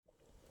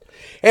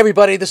Hey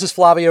everybody, this is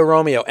Flavio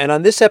Romeo, and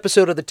on this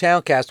episode of the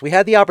Towncast, we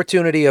had the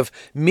opportunity of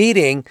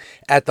meeting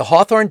at the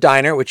Hawthorne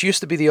Diner, which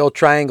used to be the old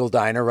Triangle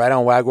Diner right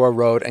on Wagwa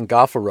Road and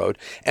Golfer Road,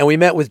 and we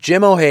met with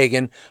Jim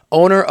O'Hagan,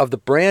 owner of the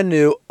brand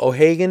new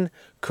O'Hagan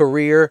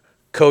Career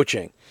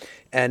Coaching.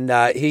 And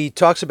he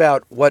talks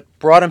about what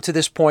brought him to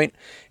this point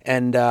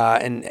and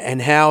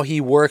how he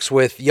works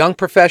with young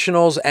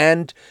professionals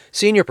and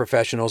senior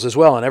professionals as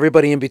well, and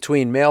everybody in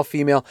between, male,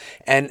 female,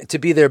 and to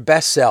be their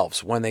best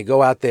selves when they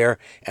go out there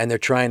and they're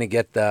trying to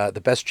get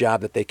the best job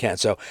that they can.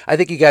 So I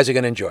think you guys are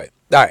going to enjoy it.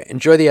 All right,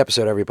 enjoy the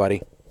episode,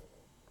 everybody.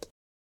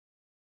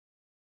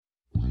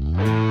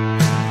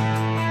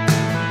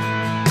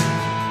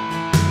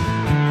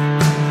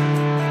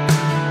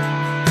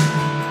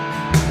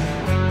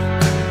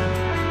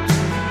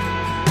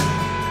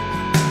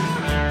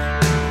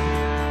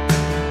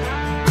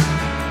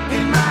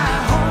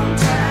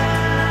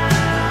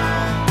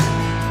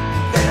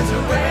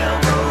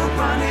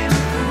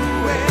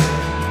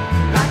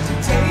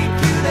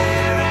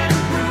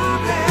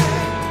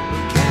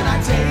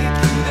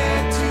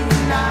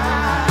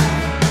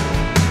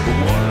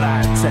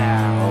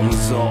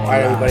 All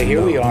right, everybody,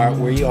 here we are.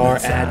 We are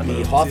at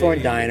the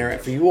Hawthorne Diner.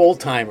 For you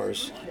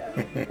old-timers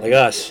like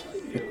us,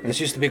 this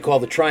used to be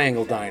called the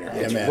Triangle Diner.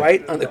 It's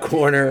right on the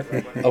corner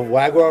of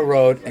Wagwa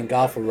Road and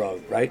Golfer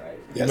Road, right?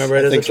 Yes, remember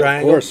it as the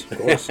Triangle? Of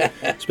course.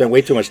 Spent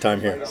way too much time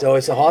here. So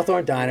it's the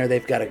Hawthorne Diner.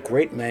 They've got a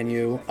great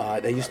menu.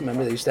 They used to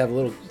have a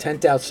little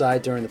tent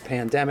outside during the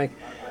pandemic,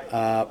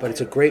 but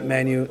it's a great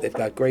menu. They've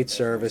got great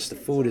service. The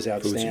food is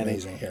outstanding.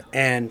 Food's amazing here.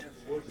 And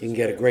you can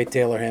get a great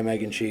Taylor ham,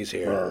 egg, and cheese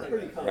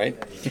here, right?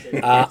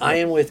 I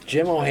am with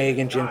Jim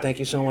O'Hagan. Jim, thank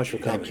you so much for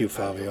coming. Thank you,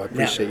 Fabio. I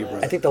appreciate you,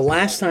 brother. I think the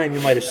last time you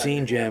might have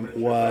seen Jim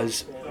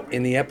was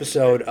in the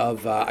episode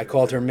of I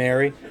Called Her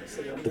Mary,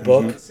 the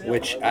book,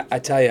 which I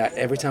tell you,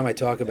 every time I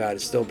talk about it,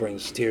 it still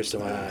brings tears to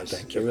my eyes.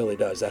 Thank you. It really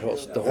does. The whole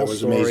That was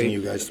story, amazing,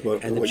 you guys.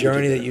 and the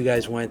journey that you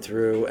guys went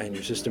through, and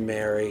your sister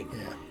Mary.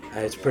 Yeah.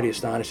 It's pretty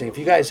astonishing. If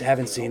you guys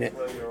haven't seen it,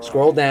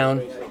 scroll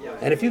down.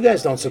 And if you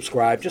guys don't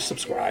subscribe, just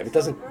subscribe. It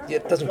doesn't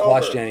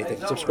cost you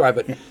anything. Subscribe,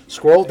 but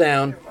scroll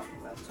down,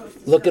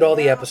 look at all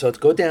the episodes.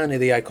 Go down to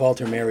the I Called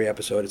Her Mary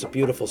episode. It's a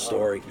beautiful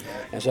story.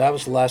 And so that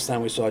was the last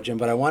time we saw Jim.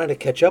 But I wanted to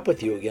catch up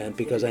with you again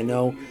because I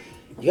know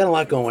you got a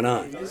lot going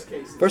on.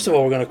 First of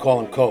all, we're going to call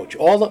him Coach.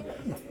 All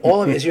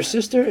of is your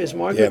sister? Is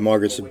Margaret? Yeah,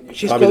 Margaret's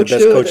She's probably the coach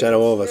best too? coach out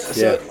of all of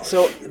us.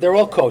 So they're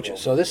all coaches.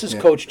 So this is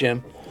Coach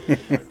Jim.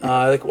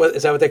 Like what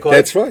is that what they call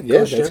That's it? right. Yeah,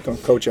 Coach that's Jim?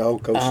 Coach O,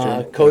 Coach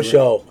Jim. Coach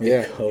O.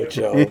 Yeah. Coach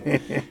O.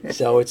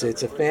 So it's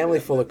a family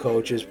full of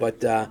coaches,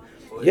 but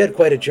you had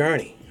quite a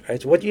journey, right?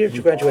 So what year did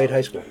you graduate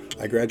high school?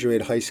 I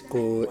graduated high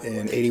school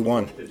in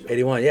 81.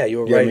 81, yeah, you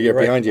were Yeah, right. I'm you're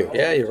right behind you.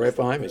 Yeah, you're right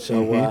behind me.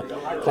 So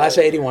class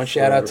of 81,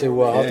 shout out to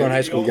Hawthorne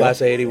High School, class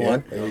of 81.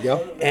 Yeah, there we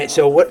go. And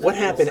so what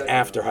happened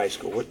after high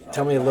school?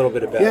 Tell me a little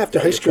bit about Yeah, after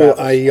high your school,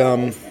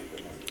 travels.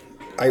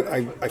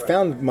 I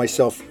found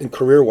myself in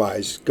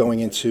career-wise going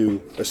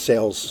into a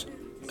sales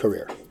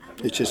career.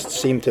 It just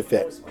seemed to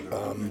fit.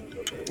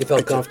 You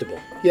felt comfortable.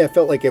 Yeah, I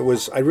felt like it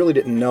was. I really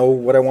didn't know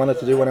what I wanted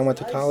to do when I went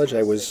to college.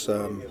 I was.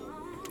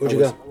 Where'd you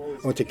go?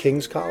 I went to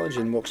King's College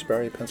in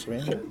Wilkes-Barre,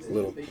 Pennsylvania.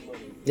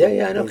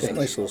 Yeah, I know It was a Kings.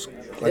 nice little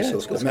Yeah,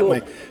 school. it's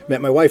cool.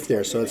 Met my wife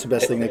there, so it's the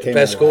best thing that came.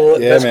 Best out of it. school,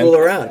 best school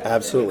around.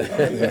 Absolutely.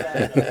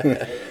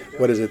 Yeah.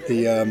 What is it?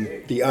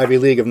 The Ivy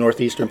League of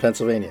Northeastern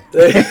Pennsylvania.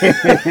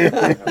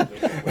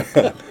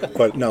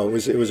 But no,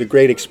 it was a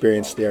great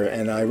experience there.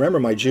 And I remember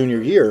my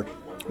junior year,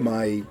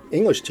 my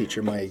English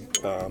teacher, my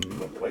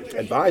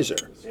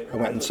advisor, I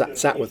went and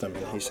sat with him,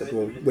 and he said,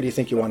 "Well, what do you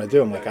think you want to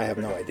do?" I'm like, "I have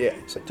no idea."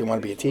 He's like, "Do you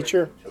want to be a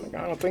teacher?" I'm like,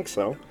 "I don't think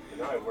so."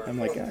 I'm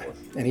like,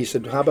 and he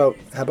said, how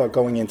about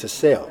going into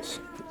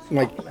sales?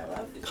 My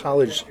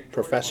college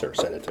professor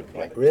said it to me.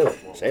 Like, Really?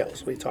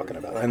 Sales? What are you talking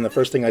about? And the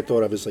first thing I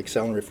thought of is like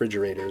selling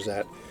refrigerators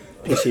at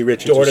PC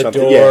Richards Door or to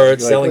something. door, Yeah, like,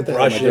 selling what the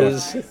hell am I doing?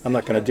 brushes. I'm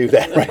not going to do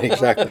that. Right?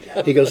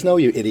 Exactly. He goes, "No,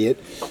 you idiot.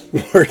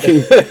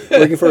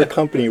 Working for a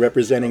company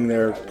representing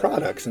their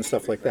products and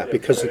stuff like that."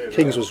 Because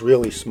King's was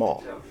really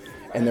small.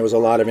 And there was a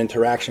lot of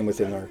interaction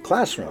within our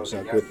classrooms,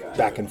 like with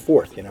back and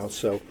forth,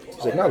 So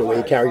he's like, "No, the way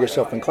you carry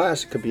yourself in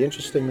class, it could be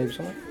interesting." Maybe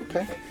something.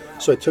 Okay.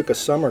 So I took a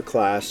summer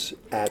class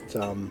at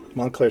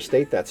Montclair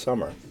State that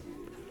summer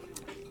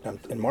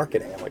in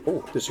marketing. I'm like,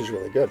 "Oh, this is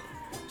really good."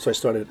 So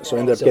I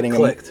ended up getting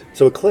clicked.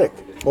 So it clicked.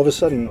 All of a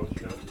sudden,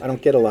 I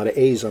don't get a lot of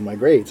A's on my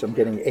grades. I'm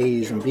getting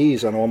A's and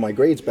B's on all my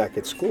grades back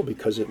at school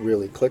because it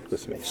really clicked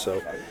with me.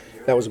 So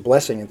that was a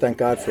blessing, and thank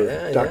God for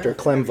Dr.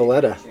 Clem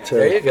Valletta to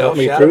There you go. help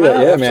me Shout through him that.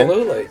 out. Yeah,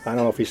 Absolutely. man. I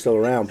don't know if he's still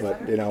around,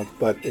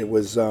 but it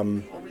was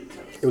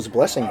a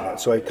blessing in that.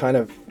 So I kind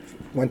of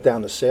went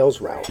down the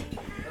sales route,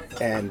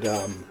 and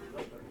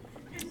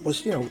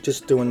was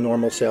just doing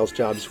normal sales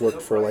jobs.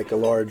 Worked for like a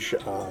large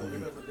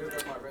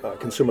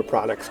consumer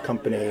products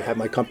company. Had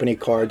my company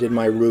car, did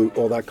my route,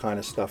 all that kind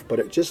of stuff. But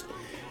it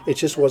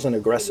just wasn't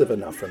aggressive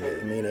enough for me.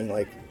 Meaning,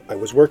 like, I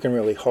was working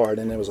really hard,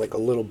 and there was like a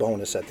little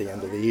bonus at the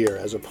end of the year,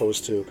 as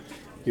opposed to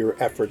your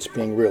efforts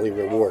being really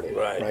rewarded.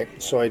 Right.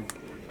 So I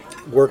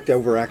worked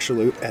over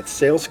actually at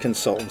sales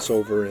consultants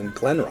over in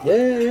Glenrock.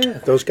 Yeah.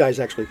 Those guys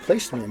actually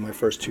placed me in my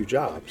first 2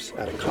 jobs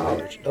out of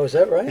college. Oh, is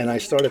that right? And I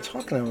started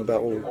talking to them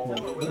about, well,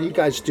 what do you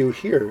guys do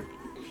here?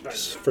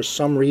 'Cause for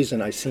some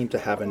reason, I seem to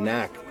have a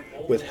knack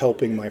with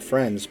helping my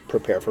friends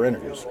prepare for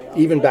interviews.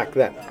 Even back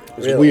then. It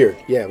was Really? weird.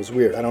 Yeah, it was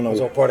weird. I don't know. It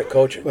was all part of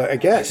coaching. Well, I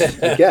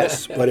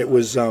guess. But it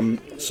was,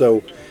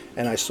 so,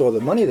 and I saw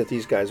the money that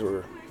these guys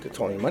were, they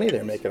told me the money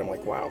they're making. I'm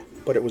like, wow.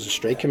 But it was a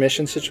straight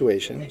commission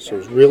situation. So it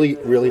was really,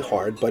 really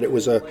hard. But it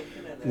was a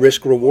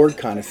risk reward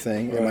kind of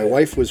thing. And my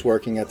wife was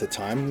working at the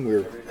time. We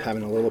were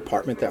having a little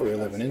apartment that we were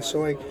living in.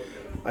 So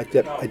I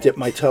dipped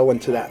my toe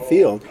into that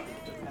field.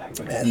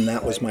 And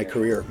that was my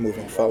career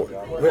moving forward.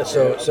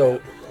 So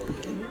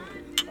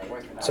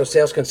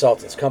sales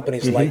consultants,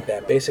 companies like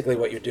that, basically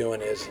what you're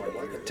doing is,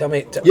 tell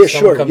me, Yeah, someone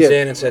sure, comes yeah.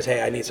 in and says,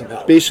 hey, I need some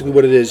help. Basically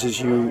what it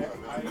is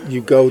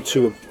you go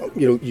to,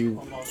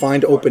 you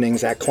find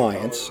openings at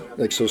clients.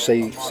 Like, so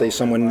say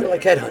someone...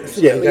 Like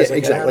headhunters. Yeah, You guys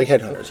exactly,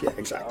 like headhunters. Yeah,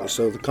 exactly.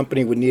 So the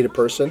company would need a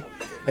person,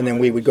 and then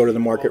we would go to the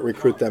market,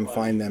 recruit them,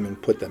 find them,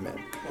 and put them in.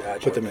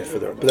 Gotcha. Put them in for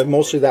their... But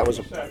mostly that was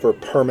for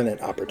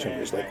permanent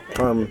opportunities, like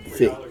perm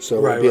fee. So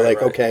it would be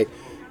Right. okay,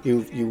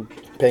 you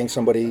paying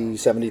somebody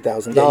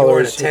 $70,000. Yeah, you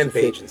weren't a it's temp fee.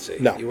 agency.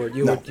 No,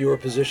 You were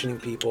positioning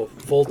people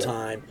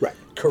full-time, Right.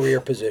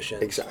 career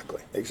positions.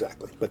 Exactly.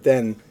 But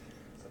then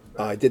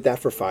I did that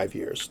for 5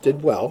 years.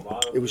 Did well.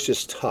 It was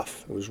just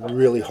tough. It was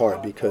really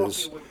hard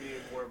because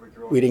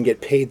we didn't get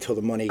paid till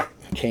the money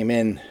came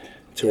in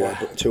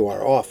to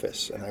our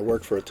office. And I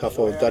worked for a tough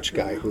old Dutch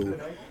guy who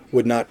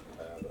would not,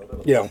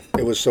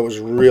 it was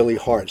really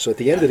hard. So at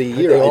the end of the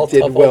year, I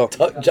did well.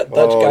 Dutch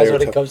Oh, guys they were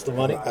when it tough. comes to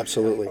money.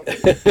 Absolutely.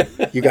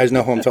 You guys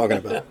know who I'm talking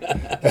about.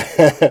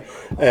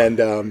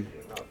 And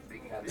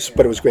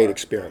but it was a great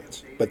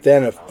experience. But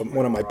then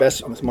one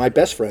of my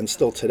best friends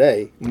still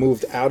today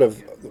moved out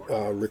of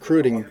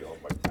recruiting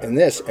in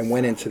this and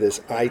went into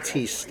this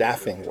IT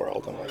staffing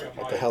world. I'm like,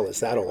 what the hell is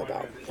that all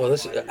about? Well,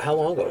 how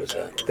long ago was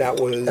that?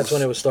 That's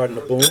when it was starting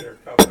to boom?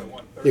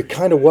 It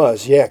kind of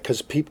was, yeah,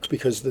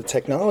 because the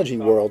technology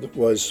world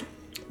was,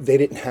 they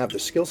didn't have the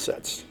skill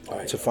sets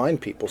to find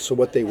people. So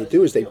what they would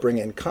do is they bring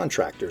in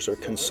contractors or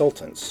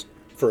consultants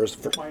for a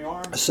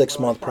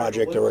 6-month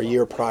project or a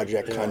year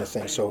project kind of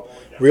thing. So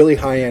really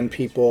high-end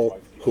people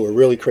who are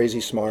really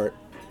crazy smart,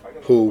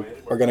 who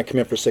are going to come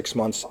in for 6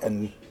 months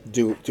and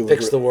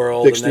fix the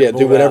world, and then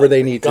do move whatever out.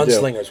 they need to do.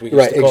 Gunslingers, we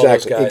used to call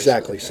those guys.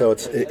 Exactly. So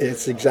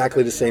it's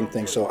exactly the same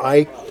thing. So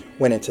I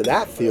went into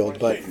that field,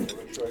 but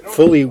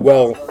fully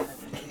well.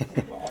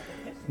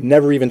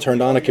 Never even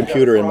turned on a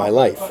computer in my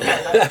life.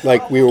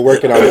 Like, we were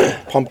working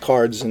on pump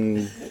cards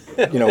and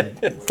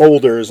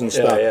folders and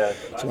stuff. Yeah.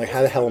 So I'm like,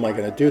 how the hell am I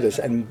going to do this?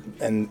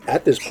 And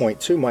at this point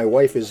too, my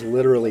wife is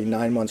literally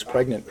 9 months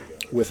pregnant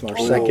with our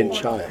second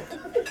child.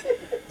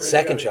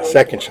 Second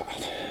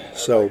child.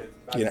 So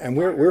and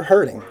we're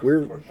hurting.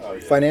 We're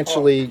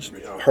financially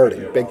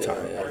hurting big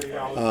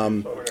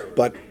time.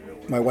 But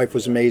my wife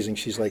was amazing.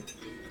 She's like,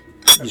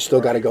 you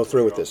still got to go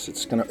through with this.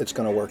 It's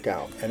gonna work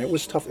out. And it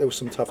was tough. There was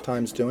some tough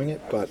times doing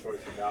it, but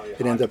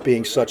it ended up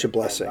being such a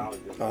blessing.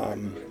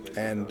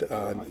 And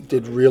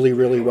did really,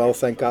 really well,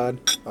 thank God.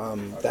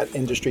 That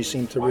industry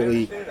seemed to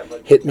really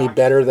hit me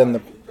better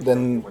than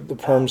the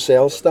perm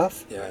sales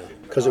stuff. Yeah.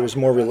 Because it was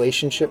more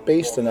relationship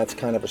based, and that's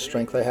kind of a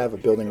strength I have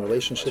of building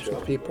relationships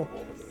with people.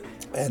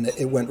 And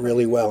it went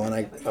really well, and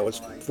I was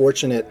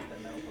fortunate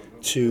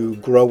to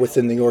grow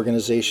within the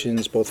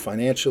organizations, both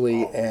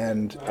financially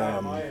and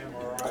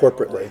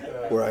corporately,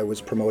 where I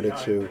was promoted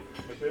to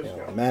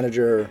a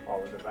manager,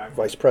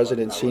 vice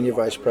president, senior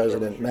vice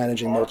president,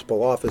 managing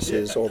multiple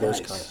offices, all those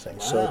kind of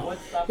things. So,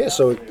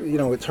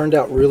 it turned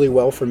out really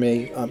well for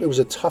me. It was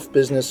a tough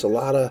business, a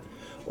lot of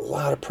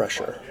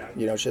pressure,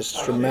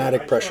 just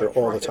dramatic pressure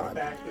all the time,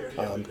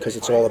 because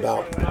it's all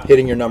about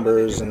hitting your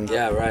numbers and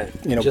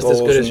Just goals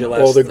as good as and your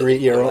all the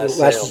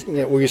last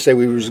sale. we say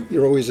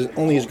you're always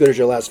only as good as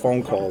your last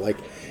phone call. Like,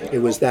 it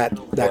was that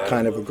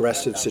kind of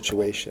aggressive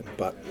situation,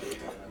 but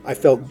I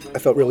felt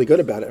really good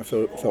about it. I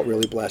felt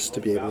really blessed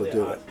to be able to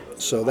do it.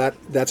 So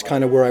that's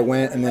kind of where I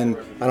went, and then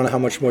I don't know how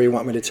much more you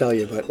want me to tell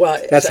you, but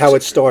that's how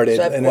it started.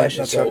 So I have a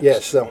question.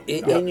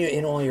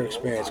 In all your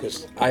experience,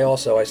 because I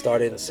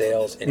started in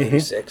sales in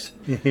 '86,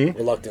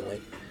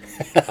 reluctantly.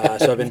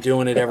 So I've been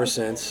doing it ever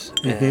since.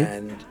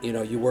 And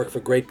you work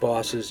for great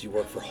bosses, you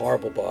work for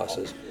horrible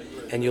bosses,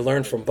 and you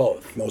learn from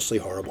both. Mostly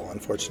horrible,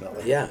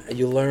 unfortunately. Yeah, and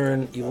you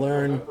learn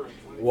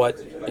what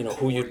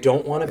who you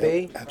don't want to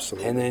be,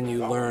 Absolutely. and then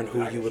you learn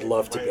who you would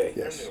love to be.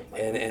 Yes.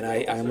 And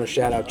I'm gonna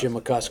shout out Jim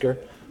McCusker,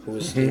 who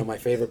was my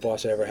favorite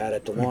boss I ever had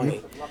at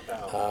DeLonghi.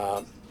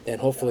 And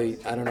hopefully,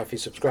 I don't know if you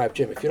subscribe,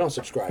 Jim. If you don't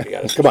subscribe, you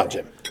got to Come on,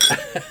 Jim.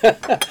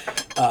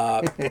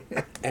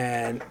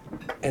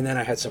 And then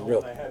I had some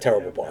real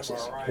terrible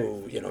bosses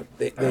who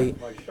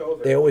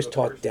they always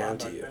talk down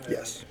to you.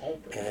 Yes.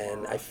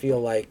 And I feel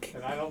like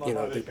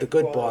the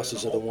good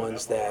bosses are the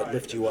ones that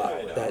lift you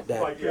up.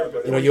 That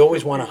you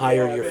always want to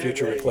hire your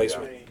future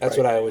replacement. That's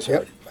what I always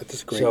heard.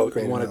 That's great. So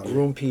great you want to analogy.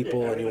 groom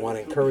people and you want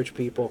to encourage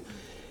people.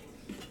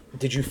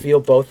 Did you feel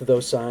both of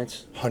those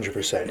signs?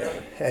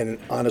 100%. And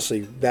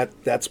honestly,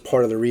 that's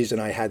part of the reason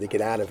I had to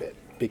get out of it,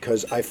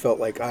 because I felt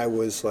like I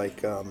was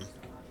like, a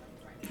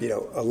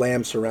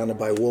lamb surrounded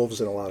by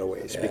wolves in a lot of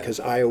ways, because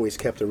I always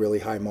kept a really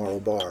high moral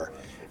bar.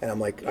 And I'm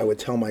like, I would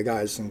tell my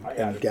guys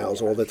and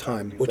gals all the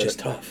time. Which is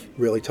tough.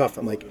 Really tough.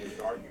 I'm like,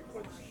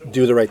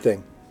 do the right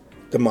thing.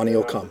 The money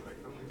will come.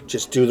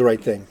 Just do the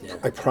right thing.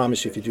 I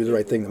promise you, if you do the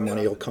right thing, the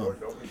money will come.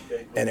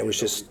 And it was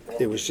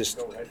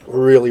just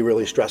really,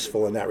 really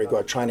stressful in that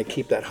regard, trying to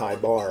keep that high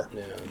bar.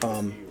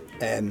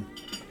 And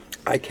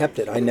I kept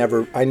it. I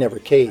never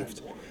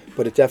caved,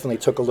 but it definitely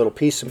took a little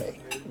piece of me.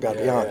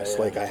 Gotta be honest.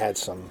 Like, I had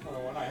some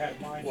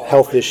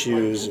health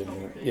issues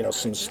and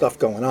some stuff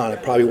going on. I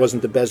probably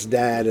wasn't the best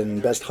dad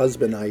and best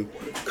husband I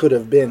could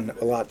have been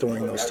a lot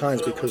during those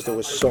times, because there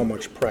was so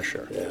much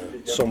pressure,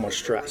 so much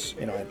stress.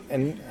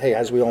 And hey,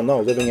 as we all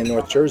know, living in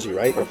North Jersey,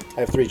 right?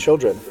 I have 3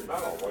 children.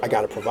 I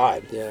got to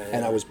provide.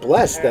 And I was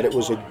blessed that it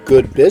was a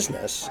good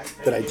business,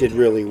 that I did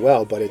really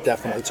well, but it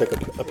definitely took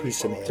a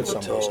piece of me in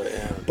some ways.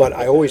 But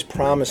I always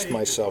promised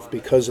myself,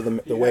 because of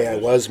the way I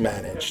was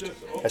managed,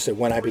 I said,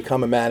 when I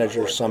become a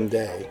manager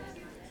someday,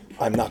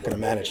 I'm not going to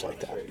manage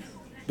like that,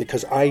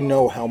 because I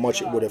know how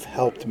much it would have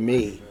helped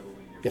me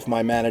if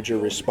my manager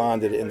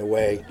responded in the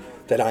way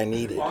that I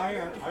needed,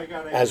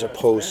 as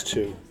opposed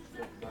to,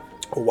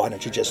 oh, why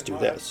don't you just do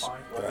this?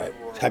 Right?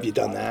 Have you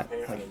done that?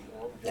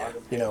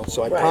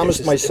 So I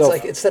promised myself.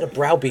 It's like, instead of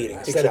browbeating,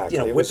 instead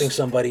of whipping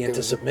somebody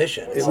into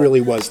submission. It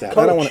really was that.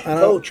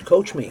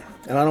 Coach me.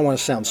 And I don't want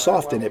to sound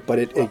soft in it, but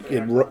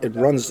it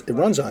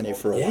runs on you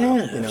for a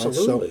while.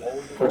 Absolutely.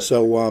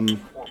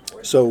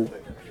 So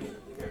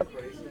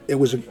it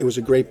was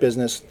a great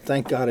business.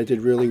 Thank God I did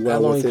really well How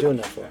long with are it. you doing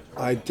that for?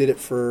 I did it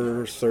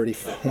for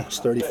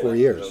almost 34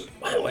 years.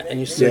 And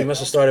you must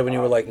have started when you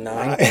were like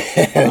 9?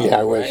 Yeah,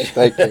 I wish.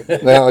 Thank you.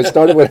 No, I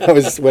started when I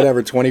was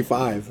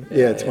 25.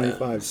 Yeah,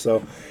 25.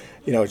 So,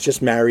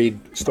 just married,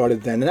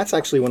 started then. And that's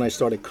actually when I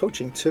started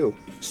coaching too.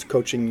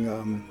 Coaching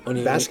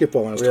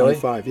basketball when I was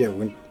 25. Yeah,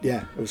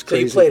 it was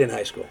crazy. So you played in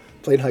high school?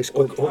 Played high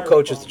school. What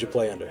coaches did you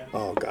play under?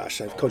 Oh gosh,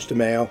 I coached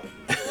DeMayo.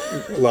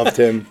 Loved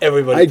him.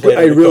 Everybody.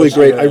 I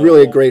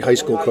really had great high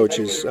school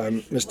coaches.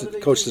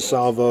 Coach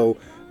DeSalvo,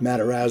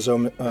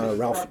 Matarazzo,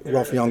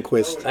 Ralph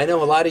Youngquist. I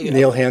know a lot of you.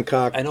 Neil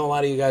Hancock. I know a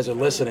lot of you guys are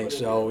listening,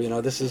 so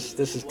this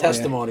is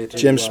testimony to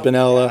Jim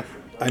Spinella.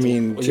 I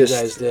mean, what just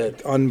you guys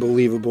did.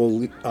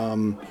 Unbelievable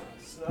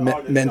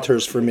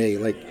mentors for me.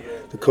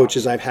 Like the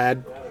coaches I've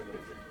had.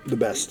 The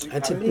best.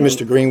 And to me,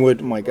 Mr.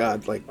 Greenwood, oh my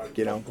God,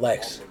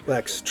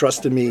 Lex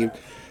trusted me.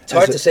 It's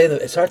hard to say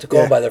that. It's hard to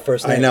call by their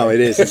first name. I know it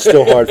is. It's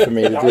still hard for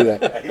me to do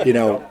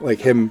that. Like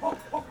him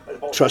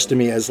trusting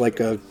me as like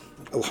a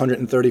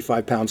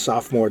 135-pound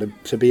sophomore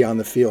to be on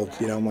the field.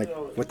 I'm like,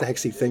 what the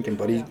heck's he thinking?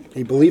 But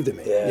he believed in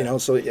me.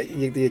 So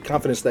the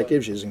confidence that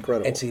gives you is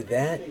incredible. And see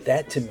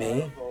that to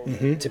me,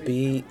 to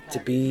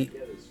be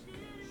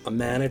a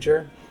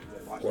manager,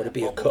 or to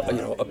be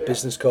a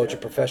business coach, a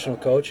professional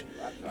coach.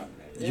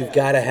 You've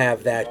got to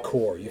have that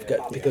core.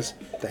 Because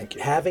thank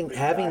you. Having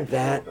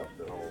that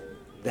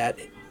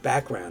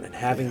background and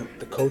having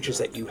the coaches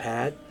that you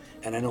had,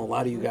 and I know a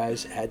lot of you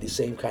guys had the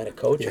same kind of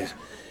coaches.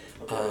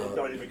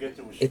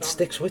 It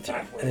sticks with you,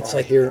 and it's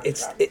like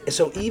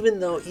so even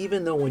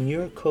though when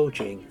you're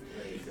coaching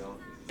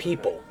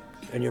people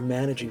and you're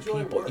managing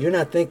people, you're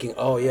not thinking,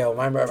 oh yeah,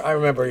 well, I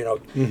remember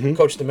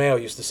Coach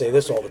DeMayo used to say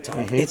this all the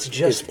time. It's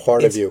just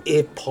part of you.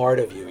 It's part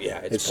of you. Yeah,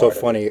 it's so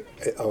funny.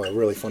 Oh, a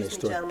really funny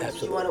story. Absolutely.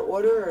 Do you want to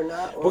order or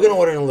not? We're gonna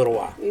order in a little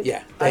while.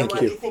 Yeah, thank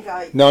you.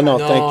 No,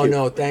 thank you.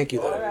 No, thank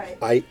you. Though.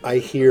 Right. I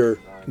hear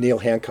Neil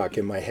Hancock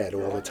in my head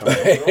all the time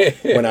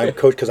when I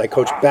coach, because I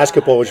coached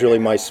basketball was really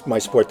my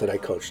sport that I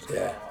coached.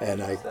 Yeah.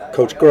 And I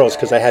coached girls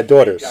because I had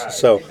daughters.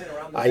 So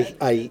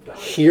I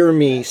hear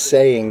me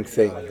saying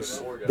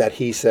things that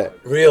he said.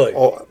 Really?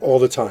 All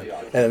the time.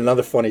 And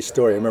another funny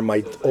story, I remember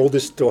my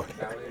oldest daughter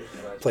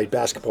played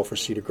basketball for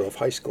Cedar Grove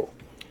High School,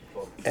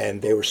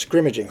 and they were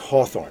scrimmaging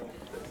Hawthorne.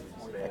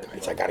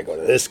 I got to go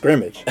to this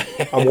scrimmage.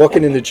 I'm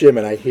walking in the gym,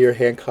 and I hear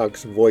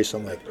Hancock's voice.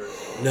 I'm like,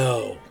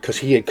 no. Because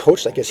he had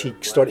coached, I guess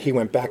he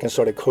went back and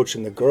started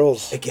coaching the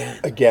girls.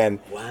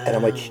 Again. Wow. And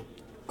I'm like,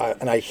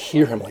 I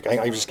hear him, like,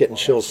 I'm just getting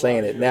chills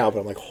saying it now,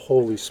 but I'm like,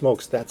 holy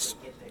smokes, that's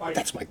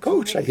my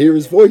coach. I hear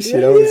his voice,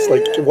 It's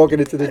like walking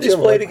into the gym. He's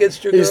played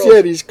against your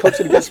girls. He's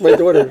coaching against my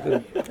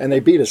daughter. And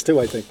they beat us, too,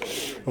 I think.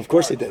 Of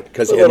course they did,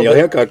 because Neil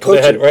Hancock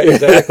coached. Right,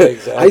 exactly.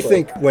 I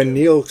think when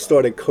Neil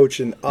started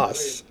coaching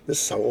us,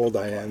 this is how old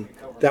I am,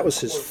 that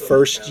was his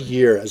first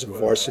year as a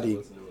varsity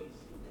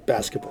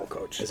basketball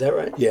coach. Is that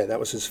right? Yeah, that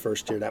was his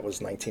first year. That was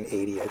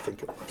 1980, I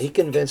think. He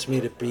convinced me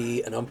to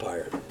be an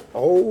umpire.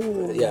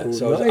 Oh, yeah.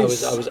 So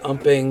nice. I was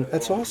umping.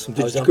 That's awesome.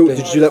 Did you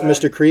do that with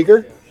Mr.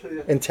 Krieger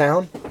in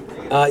town?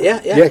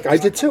 Yeah. Yeah, I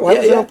did too. I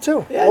was an ump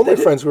too. All my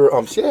friends were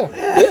umps. Yeah.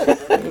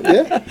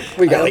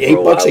 We got like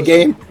 $8 a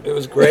game. It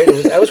was great.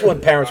 That was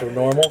when parents were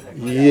normal.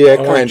 Yeah,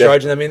 kind of.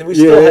 Charging them. I mean, we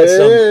still had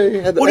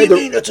some. What do you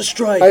mean? That's a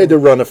strike. I had to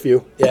run a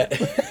few. Yeah.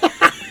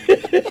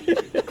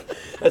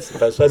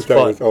 Fest. That's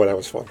That fun. that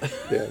was fun.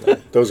 Yeah, no,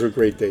 those were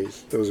great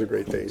days. Those are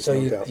great days. So no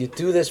you doubt.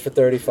 do this for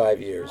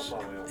 35 years,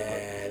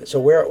 and so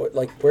where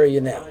are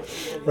you now?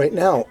 Right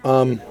now,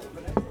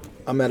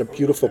 I'm at a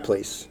beautiful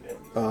place.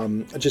 I'll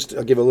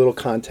give a little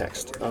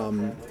context.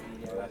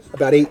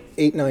 About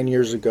 9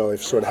 years ago,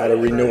 I've sort of had a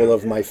renewal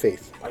of my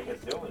faith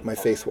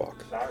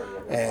walk,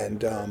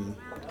 and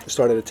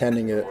started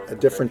attending a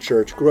different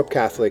church. Grew up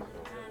Catholic,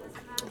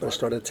 but I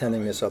started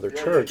attending this other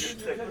church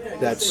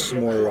that's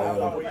more,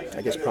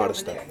 I guess,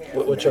 Protestant.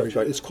 What church?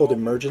 It's called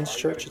Emergence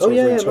Church. It's Oh,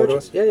 yeah, over in yeah, Totowa.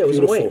 Emergence. Yeah, yeah, it was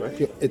in Beautiful. Wayne,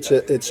 right? It's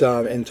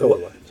in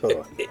Totowa.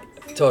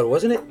 Total,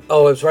 wasn't it?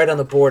 Oh, it was right on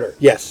the border.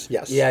 Yes.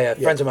 Yeah.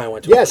 Friends of mine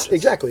went to Yes, Emergence.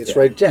 exactly. It's Yeah.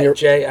 right near.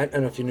 Jay, I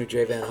don't know if you knew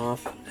Jay Van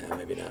Hoff.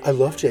 Maybe not. I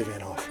love Jay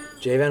Van Hoff.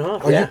 Jay Van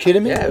Hoff. Are you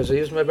kidding me? Yeah, he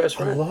was my best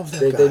friend. love that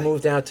They guy.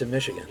 moved out to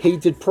Michigan. He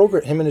did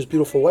program. Him and his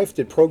beautiful wife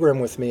did program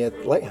with me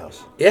at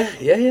Lighthouse. Yeah.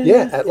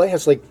 Yeah, at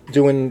Lighthouse, like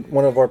doing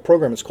one of our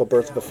programs called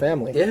Birth of a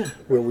Family. Yeah.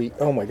 Where we,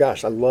 oh my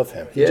gosh, I love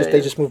him. Yeah,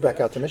 They just moved back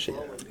out to Michigan.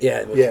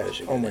 Yeah. Moved Yeah. To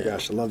Michigan, Oh my yeah.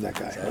 gosh, I love that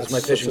guy. That's That's my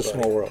such fishing a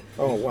buddy. small world.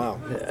 Oh wow,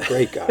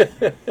 great guy,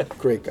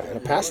 great guy, and a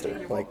pastor.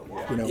 Like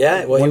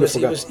Yeah, well, wonderful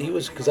guy. he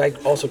was because I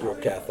also grew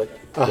up Catholic,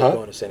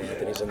 going to St.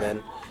 Anthony's, and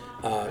then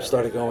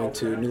started going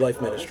to New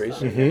Life Ministries,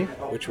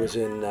 which was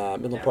in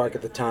Midland Park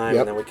at the time,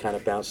 Yep. and then we kind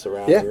of bounced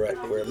around. Yeah. We were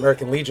at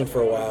American Legion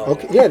for a while.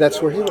 Okay, yeah,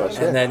 that's where he was.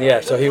 And Yeah.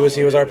 then so he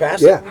was our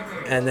pastor. Yeah.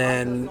 And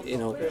then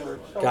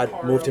God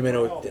moved him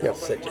into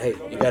said, hey,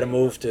 you got to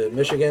move to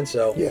Michigan.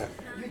 So Yeah.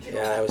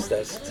 that's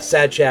a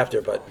sad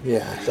chapter, but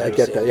Yeah, sad I to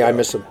get see that. him Yeah, I go.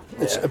 miss him.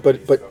 Yeah.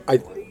 But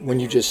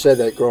when you just said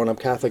that, growing up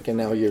Catholic and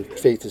now your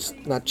faith is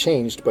not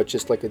changed, but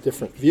just like a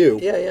different view.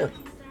 Yeah.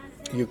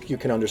 You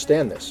can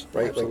understand this,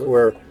 right? Absolutely. Like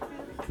where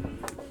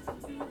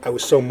I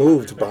was so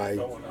moved by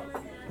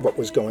what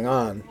was going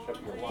on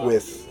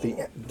with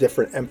the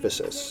different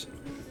emphasis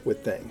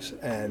with things,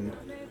 and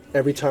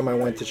every time I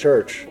went to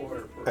church,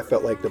 I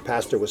felt like the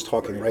pastor was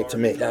talking right to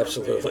me.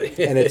 Absolutely.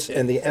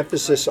 and the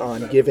emphasis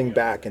on giving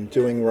back and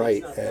doing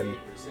right and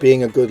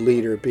being a good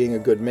leader, being a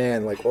good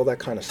man, like all that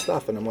kind of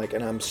stuff. And I'm like,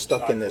 and I'm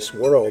stuck in this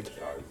world,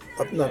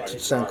 not to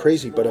sound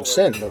crazy, but of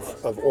sin,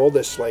 of all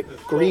this like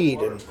greed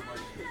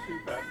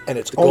and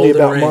it's only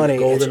golden about ring, money.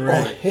 golden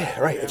ring. Yeah,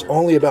 right. It's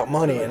only about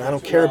money, and I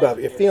don't care about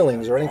your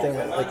feelings or anything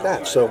like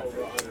that. So,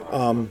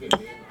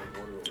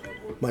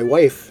 my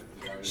wife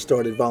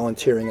started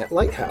volunteering at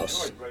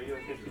Lighthouse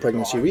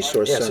Pregnancy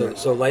Resource Center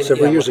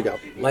several years ago.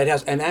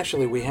 Lighthouse, and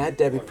actually we had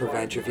Debbie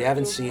Preventure. If you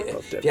haven't seen it,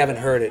 if you haven't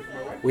heard it,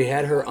 we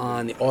had her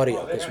on the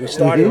audio because we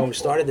started when we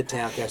started the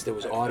Towncast. It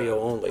was audio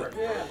only.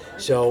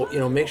 So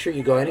make sure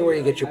you go anywhere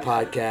you get your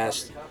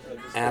podcast,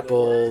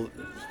 Apple,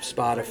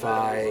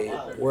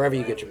 Spotify, wherever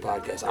you get your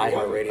podcasts,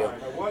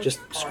 iHeartRadio. Just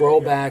scroll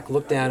back,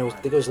 look down. I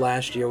think it was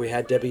last year we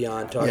had Debbie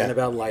on talking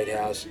about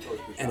Lighthouse,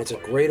 and it's a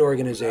great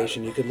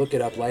organization. You could look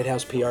it up,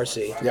 Lighthouse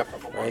PRC.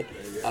 Yep. Right.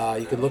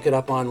 You can look it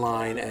up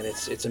online, and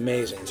it's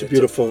amazing. It's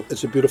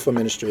a beautiful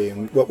ministry,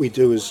 and what we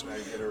do is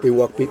we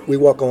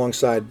walk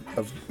alongside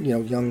of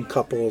young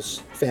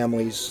couples,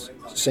 families,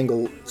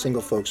 single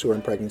folks who are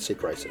in pregnancy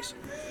crisis,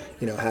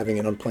 having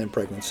an unplanned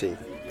pregnancy,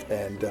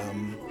 and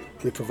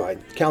we provide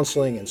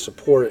counseling and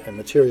support and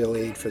material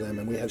aid for them,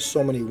 and we have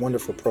so many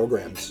wonderful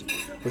programs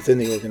within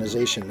the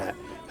organization that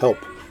help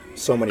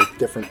so many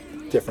different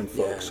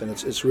folks, and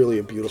it's really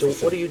a beautiful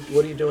So thing.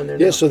 what are you doing there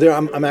now? Yeah, so there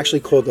I'm actually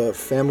called a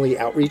family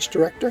outreach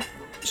director,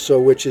 so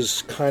which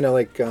is kind of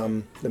like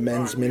the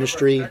men's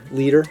ministry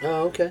leader.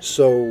 Oh, okay.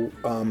 So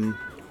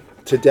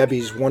to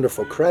Debbie's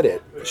wonderful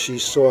credit, she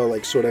saw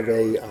like sort of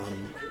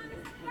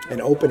an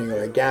opening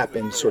or a gap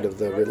in sort of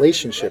the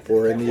relationship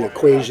or in the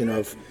equation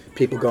of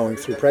people going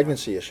through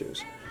pregnancy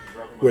issues,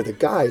 where the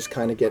guys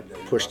kind of get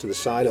pushed to the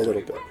side a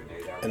little bit.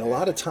 And a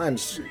lot of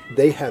times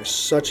they have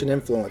such an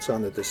influence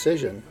on the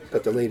decision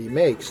that the lady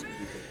makes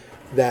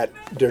that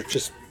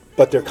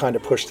they're kind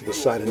of pushed to the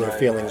side and their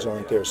feelings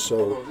aren't there.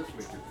 So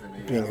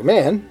being a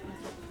man,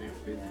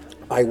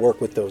 I work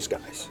with those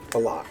guys a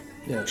lot.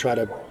 Try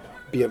to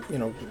be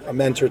a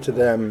mentor to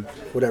them,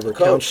 whatever,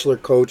 counselor,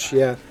 coach,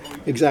 yeah,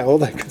 exactly, all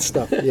that good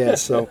stuff. Yeah,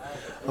 so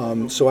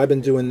I've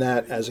been doing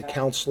that as a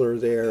counselor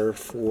there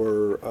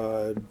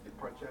for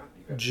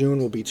June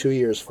will be 2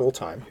 years full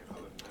time.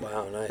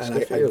 Wow, nice. And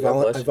Good for you. God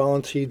bless. I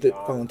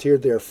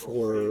volunteered there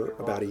for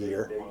about a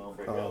year.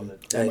 And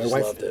I my just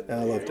wife, loved it.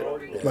 I loved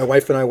it. Yeah. My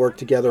wife and I worked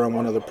together on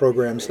one of the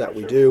programs that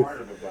we do.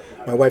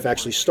 My wife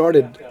actually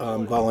started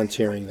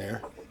volunteering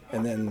there,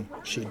 and then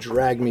she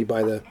dragged me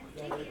by the,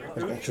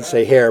 I can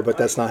say hair, but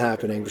that's not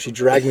happening. But she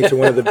dragged me to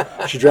one of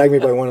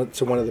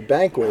the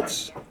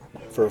banquets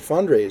for a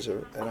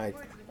fundraiser, and I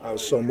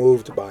was so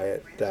moved by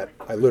it that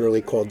I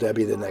literally called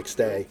Debbie the next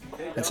day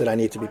and said I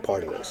need to be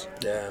part of this.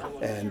 Yeah.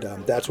 And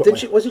that's what.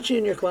 Wasn't she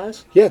in your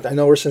class? Yeah, I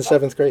know her since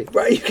 7th grade.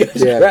 Right, you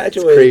guys Yeah,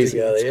 graduated it's crazy.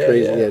 together. It's Yeah,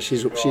 crazy.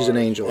 yeah. Yeah, she's an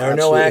angel. There are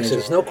no absolute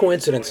accidents, angel. no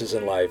coincidences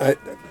in life.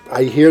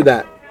 I hear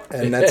that,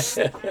 and that's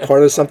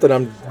part of something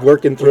I'm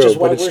working through. Which is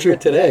why but it's we're true here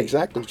today. Yeah,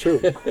 exactly true.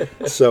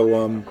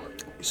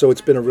 So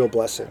it's been a real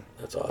blessing.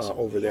 That's awesome.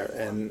 Over there,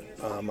 and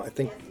I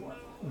think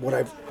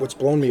what's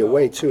blown me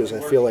away too is I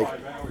feel like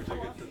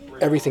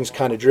everything's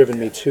kind of driven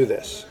me to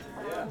this.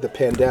 The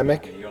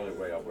pandemic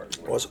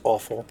was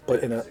awful,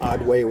 but in an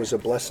odd way, it was a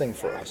blessing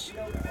for us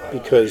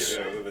because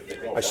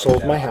I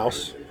sold my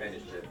house.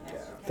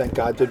 Thank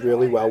God, did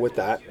really well with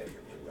that.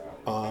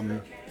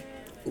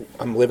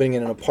 I'm living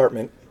in an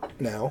apartment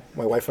now.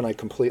 My wife and I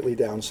completely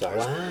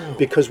downsized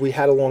because we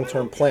had a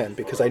long-term plan,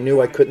 because I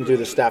knew I couldn't do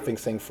the staffing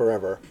thing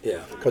forever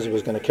because it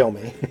was going to kill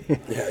me.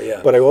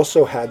 But I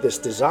also had this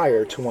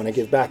desire to want to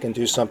give back and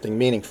do something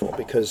meaningful,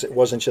 because it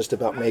wasn't just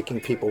about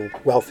making people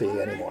wealthy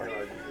anymore.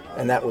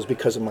 And that was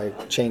because of my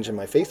change in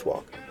my faith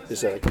walk,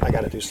 is that I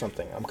got to do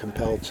something. I'm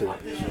compelled to,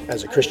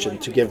 as a Christian,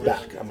 to give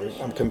back.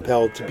 I'm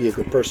compelled to be a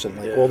good person.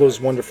 Like all those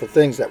wonderful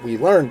things that we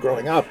learned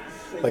growing up,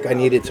 like I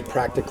needed to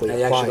practically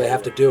apply. You actually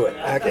have to do it.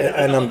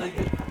 And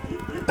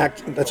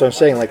that's what I'm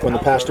saying. Like when the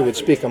pastor would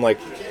speak, I'm like,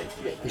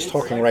 he's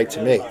talking right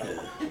to me.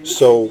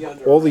 So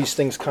all these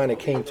things kind of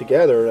came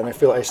together, and I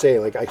feel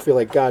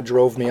like God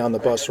drove me on the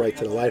bus right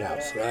to the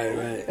lighthouse.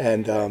 Right.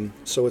 And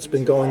so it's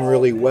been going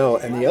really well.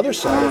 And the other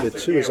side of it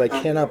too is I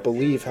cannot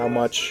believe how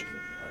much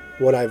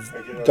what I've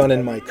done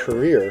in my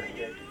career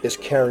is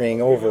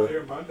carrying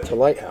over to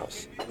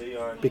Lighthouse,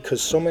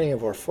 because so many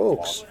of our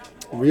folks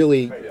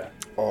really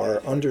are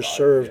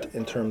underserved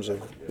in terms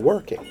of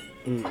working.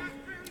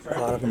 A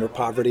lot of them are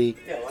poverty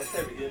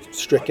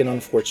stricken,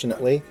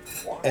 unfortunately,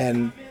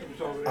 and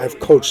I've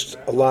coached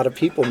a lot of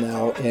people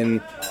now in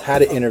how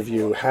to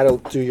interview, how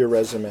to do your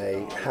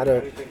resume, how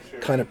to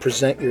kind of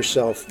present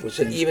yourself.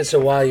 So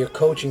while you're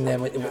coaching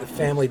them with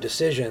family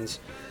decisions,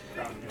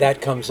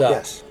 that comes up.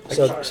 Yes.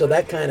 So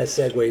that kind of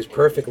segues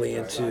perfectly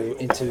into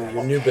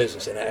your new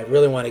business, and I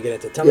really want to get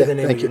into. Tell me the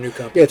name of your new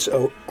company. Yeah, it's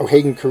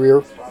O'Hagan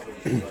Career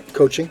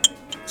Coaching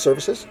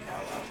Services,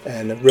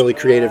 and a really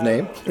creative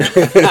name.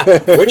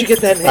 Where'd you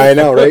get that name? I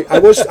know, right? I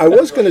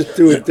was going to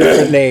do a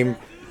different name,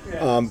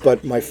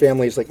 but my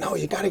family's like, no,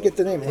 you got to get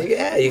the name. Like,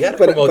 yeah, you got to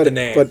promote the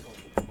name. But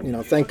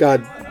thank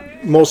God,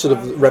 most of the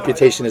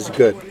reputation is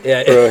good for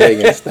Yeah.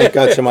 O'Hagan's. Thank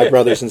God to my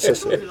brothers and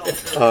sisters.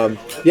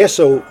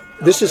 So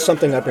this is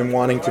something I've been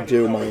wanting to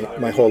do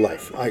my whole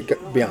life. I got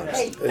to be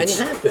honest. And you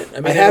have been. I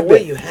mean, I have in a way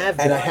been. you have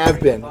been. And I have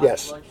been.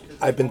 Yes,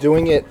 I've been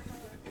doing it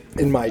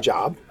in my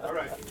job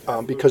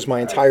because my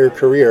entire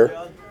career,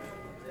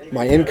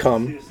 my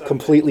income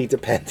completely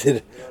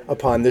depended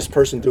upon this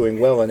person doing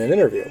well in an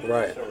interview.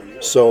 Right.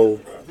 So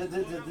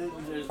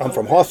I'm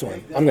from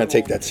Hawthorne. I'm going to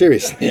take that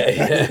seriously. Yeah. You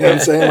know what I'm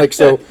saying? Like,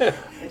 so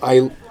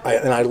I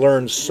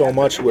learned so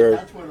much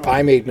where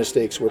I made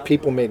mistakes, where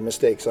people made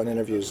mistakes on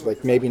interviews,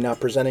 like maybe not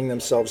presenting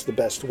themselves the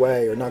best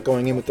way or not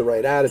going in with the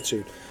right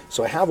attitude.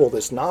 So I have all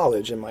this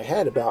knowledge in my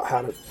head about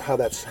how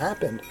that's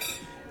happened,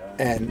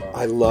 and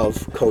I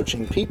love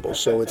coaching people.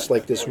 So it's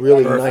like this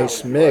really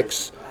nice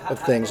mix of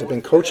things. I've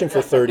been coaching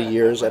for 30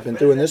 years. I've been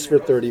doing this for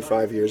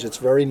 35 years. It's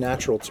very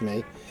natural to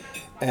me,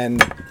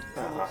 and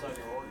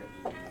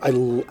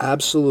I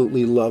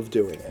absolutely love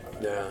doing it.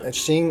 Yeah. And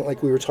seeing,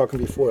 like we were talking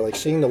before, like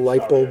seeing the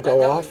light bulb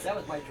go off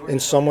in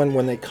someone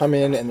when they come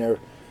in and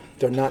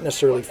they're not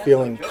necessarily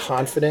feeling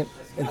confident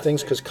in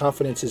things, because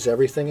confidence is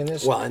everything in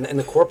this. Well, and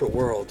the corporate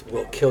world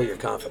will kill your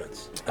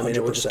confidence. I mean,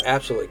 it will just 100%.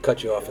 absolutely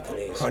cut you off at the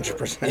knees.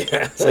 100%.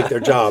 Yeah. It's like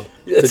their job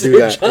to It's do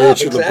their that. job, It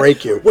should exactly.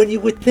 break you. When you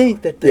would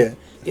think that Yeah.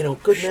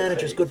 good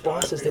managers, good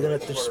bosses, they're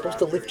supposed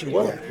to lift you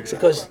up, Yeah, exactly.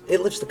 because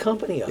it lifts the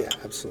company up. Yeah,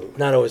 absolutely.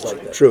 Not always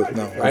like that. True.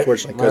 No, Right?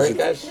 unfortunately. Am I right,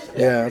 guys?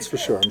 Yeah, that's for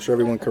sure. I'm sure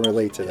everyone can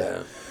relate to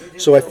that.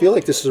 So I feel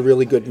like this is a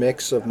really good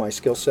mix of my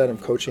skill set of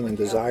coaching and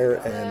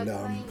desire, and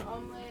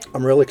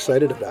I'm real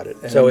excited about it.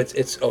 And So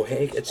it's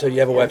O'Hagan. So you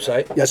have a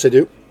website. yes, I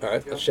do. All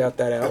right, let's shout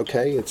that out.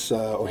 Okay, it's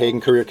O'Hagan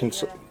Career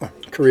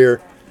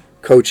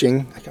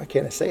Coaching. I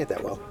can't say it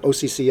that well.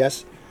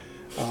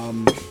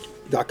 OCCS.com.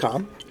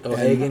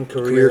 O'Hagan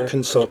Career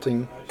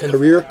Consulting.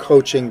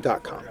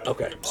 CareerCoaching.com.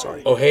 Okay.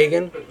 Sorry.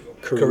 O'Hagan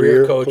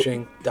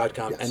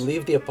CareerCoaching.com. Yes. And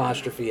leave the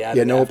apostrophe out.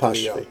 Yeah, no after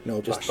the apostrophe.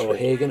 No Just apostrophe.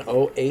 O'Hagan,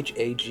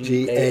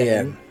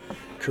 OHAGAN.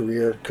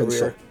 Career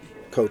Coaching.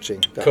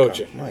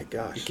 Coaching. My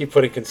gosh. You keep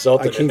putting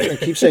consultant in I there.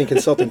 keep saying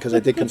consulting because I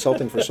did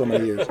consulting for so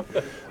many years.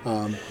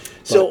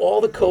 So all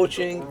the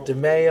coaching,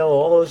 DeMayo,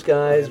 all those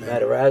guys,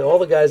 Matarazzo, all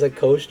the guys that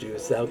coached you,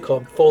 it's now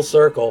come full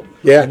circle.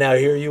 Yeah. And now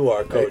here you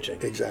are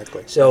coaching.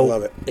 Exactly. So I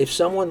love it. if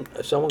someone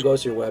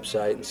goes to your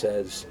website and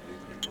says,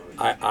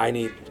 I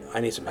need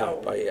some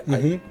help.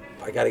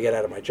 I got to get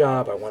out of my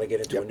job. I want to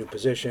get into a new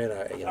position.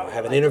 I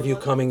have an interview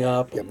coming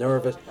up. I'm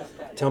nervous.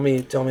 Tell me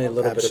a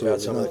little bit about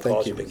some of the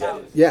calls you've been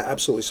getting. Yeah,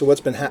 absolutely. So what's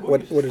been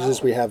what is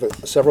this? We have a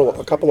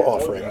couple of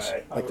offerings.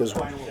 Like there's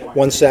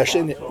one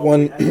session.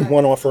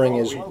 One offering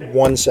is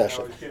one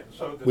session.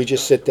 We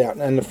just sit down,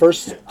 and the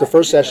first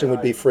session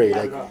would be free.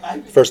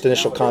 Like first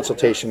initial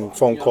consultation,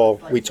 phone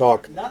call. We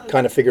talk,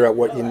 kind of figure out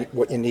what you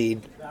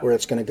need, where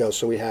it's going to go.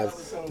 So we have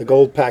the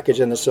gold package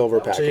and the silver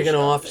package. So you're going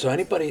to offer. So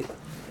anybody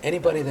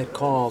that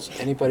calls,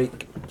 do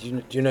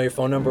you know your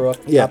phone number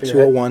off the Yeah, top of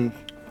your head?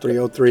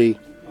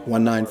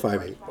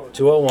 201-303-1958.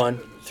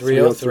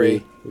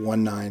 201-303-1958.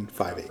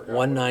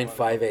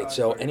 1958.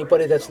 So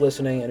anybody that's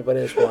listening,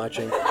 anybody that's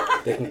watching,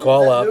 they can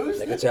call up.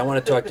 They can say, I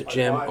want to talk to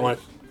Jim. I want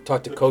to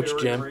talk to Coach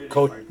Jim,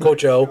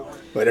 Coach O,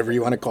 Whatever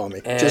you want to call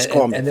me. and, Just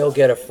call me. and they'll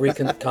get a free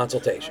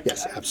consultation.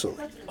 Yes,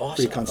 absolutely. Awesome.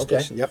 Free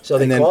consultation. Okay. Yep. So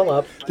they and then call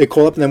up. They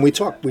call up, and then we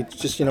talk. We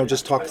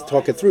just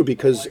talk it through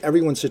because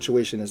everyone's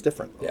situation is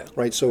different. Yeah.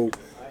 Right. So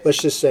let's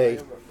just say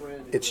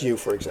it's you,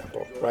 for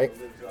example. Right.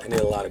 I need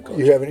a lot of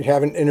coaching. You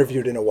haven't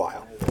interviewed in a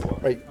while.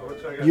 Right.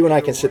 You and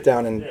I can sit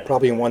down and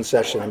probably in one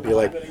session and be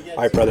like, all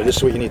right, brother, this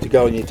is where you need to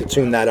go. You need to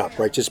tune that up.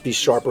 Right. Just be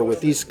sharper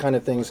with these kind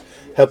of things.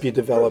 Help you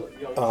develop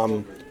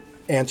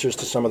answers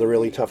to some of the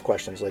really tough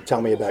questions, like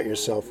tell me about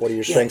yourself. What are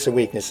your strengths and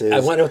weaknesses?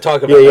 I want to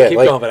talk about that. Keep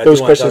like going, but I those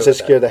do want to questions talk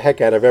that about scare the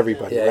heck out of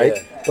everybody, Yeah, right?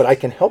 yeah. But I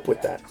can help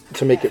with that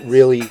to make it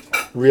really,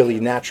 really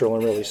natural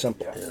and really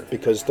simple,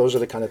 because those are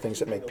the kind of things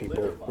that make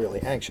people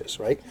really anxious,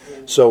 right?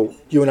 So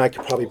you and I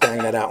could probably bang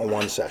that out in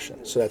one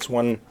session. So that's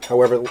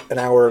however, an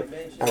hour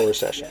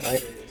session,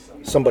 right?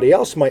 Somebody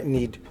else might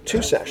need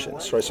 2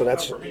 sessions, right? So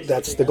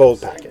that's the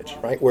gold package,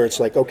 right? Where it's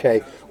like,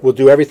 okay, we'll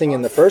do everything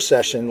in the first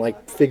session,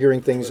 like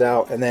figuring things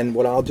out, and then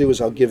what I'll do is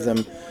I'll give them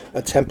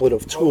a template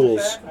of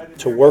tools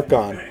to work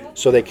on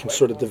so they can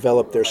sort of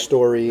develop their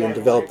story and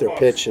develop their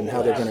pitch and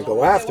how they're going to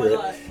go after it.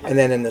 And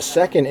then in the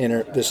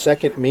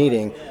second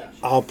meeting,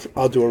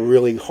 I'll do a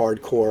really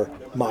hardcore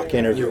mock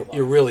interview.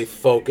 You're really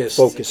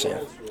Focusing,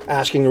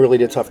 asking really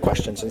the tough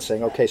questions and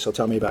saying, okay, so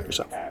tell me about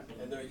yourself.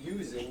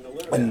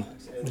 And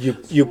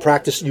you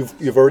practice.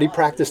 You've already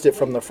practiced it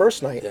from the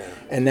first night,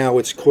 and now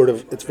it's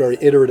very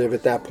iterative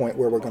at that point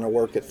where we're going to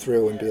work it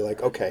through and be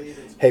like, okay,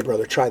 hey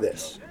brother, try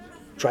this,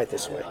 try it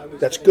this way.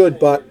 That's good,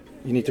 but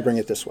you need to bring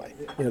it this way.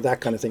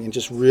 That kind of thing, and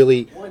just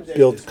really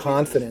build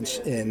confidence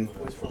in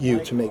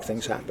you to make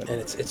things happen. And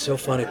it's so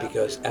funny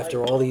because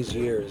after all these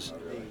years,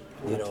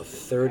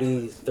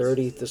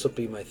 30, this will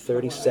be my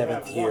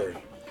 37th year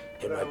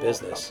in my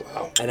business.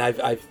 Wow. And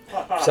I've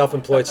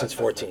self-employed since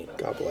 14.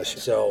 God bless you.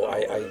 So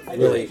I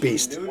really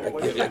Beast.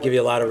 I give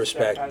you a lot of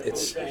respect.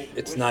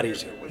 It's not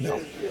easy. No,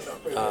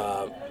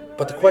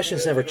 But the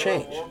questions never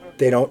change.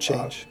 they don't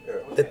change.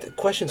 The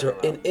questions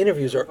in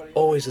interviews are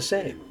always the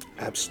same,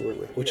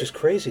 Absolutely. which is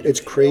crazy.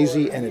 It's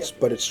crazy,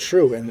 but it's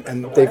true,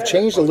 and they've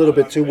changed a little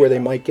bit too, where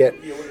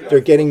they're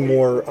getting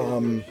more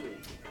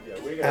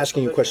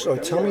asking you questions.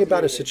 Oh, tell me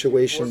about a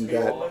situation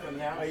that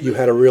you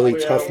had a really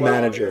tough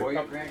manager,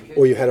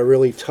 or you had a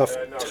really tough,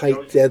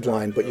 tight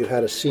deadline, but you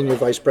had a senior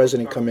vice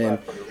president come in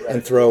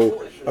and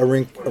throw a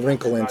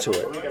wrinkle into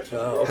it.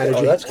 Oh, okay.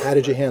 How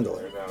did you handle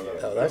it?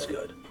 Oh, that's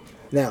good.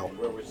 Now,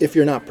 if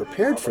you're not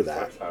prepared for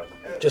that,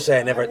 Just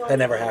say that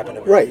never happened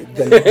to me. right,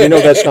 then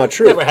that's not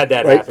true. Never had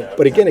that right? happen.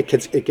 But again,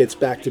 it gets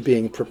back to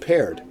being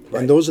prepared,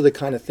 and those are the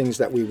kind of things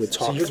that we would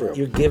talk through.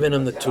 You're giving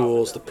them the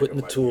tools to put in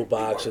the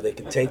toolbox so they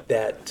can take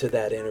that to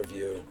that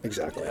interview.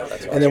 Exactly. Yeah,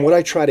 that's And then what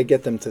I try to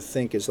get them to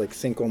think is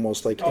think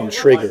almost like in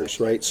triggers,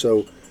 right?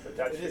 So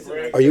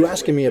are you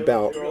asking me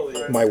about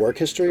my work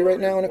history right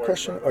now in a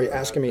question? Are you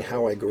asking me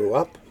how I grew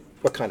up?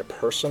 What kind of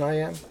person I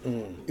am?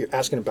 You're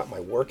asking about my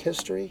work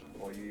history?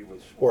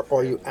 Or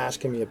are you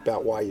asking me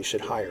about why you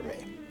should hire me?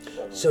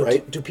 So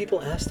Right? do people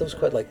ask those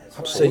questions? So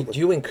Absolutely. do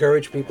you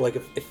encourage people, like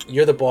if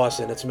you're the boss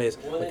and it's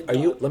amazing, like are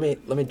you, let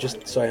me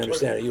just so I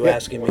understand, are you Yeah.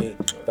 asking me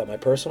about my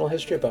personal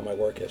history, about my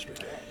work history?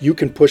 You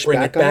can push Bring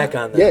back it back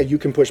on that. Yeah, you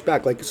can push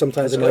back. Like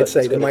sometimes That's they might good. say,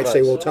 That's good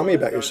advice. well, tell me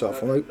about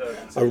yourself. And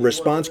a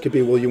response could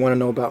be, well, you want to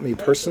know about me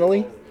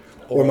personally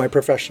or my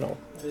professional?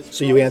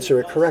 So you answer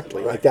it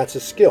correctly. Like that's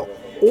a skill.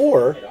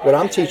 Or what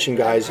I'm teaching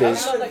guys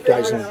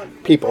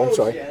and people,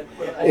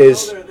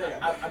 is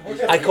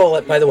I call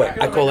it, by the way,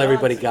 I call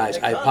everybody guys.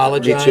 I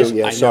apologize. Me too,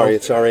 yeah, I know sorry,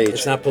 it's our age.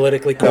 It's not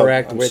politically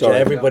correct. I'm Rich, sorry.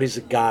 everybody's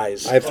a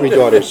guys. I have 3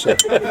 daughters, so.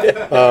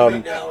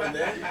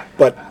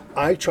 But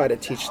I try to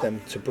teach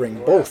them to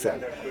bring both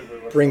in.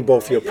 Bring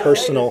both your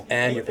personal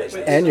And your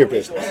business. and your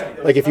business.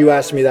 Like if you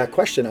asked me that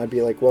question, I'd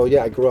be like, well,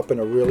 yeah, I grew up in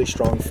a really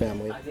strong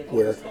family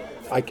where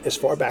as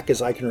far back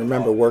as I can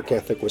remember, work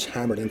ethic was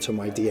hammered into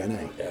my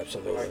DNA.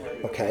 Absolutely.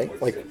 Okay?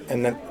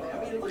 And then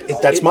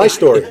that's my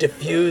story. It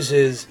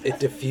diffuses,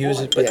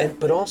 but Yeah.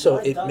 but also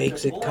it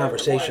makes it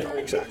conversational.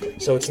 Exactly.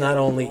 So it's not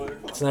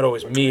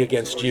always me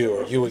against you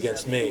or you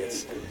against me.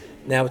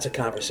 Now it's a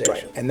conversation.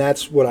 Right. And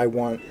that's what I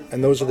want.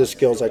 And those are the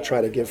skills I try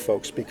to give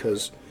folks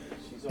because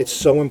it's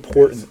so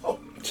important.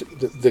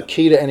 The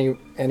key to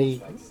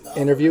any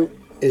interview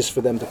is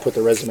for them to put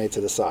the resume to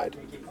the side.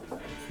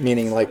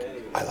 Meaning like,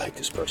 I like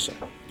this person.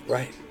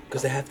 Right.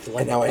 Because they have to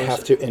like And now I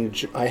have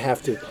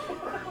to.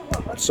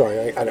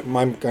 Sorry,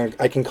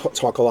 I can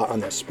talk a lot on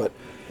this, but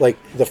like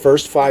the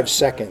first 5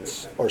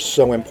 seconds are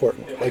so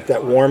important. Like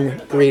that warm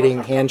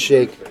greeting,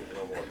 handshake,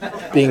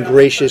 being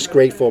gracious,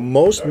 grateful.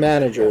 Most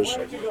managers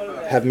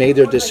have made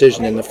their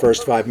decision in the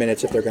first 5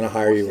 minutes if they're going to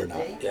hire you or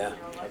not. Yeah.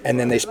 And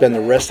then they spend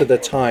the rest of the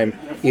time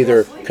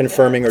either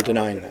confirming or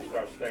denying that.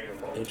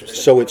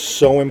 Interesting. So it's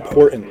so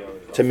important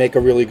to make a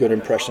really good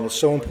impression. It's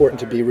so important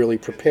to be really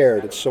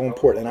prepared. It's so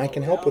important. And I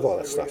can help with all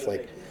that stuff.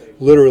 Like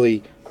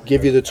literally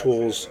give you the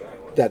tools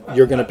that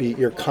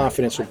your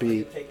confidence will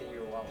be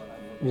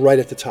right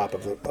at the top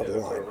of the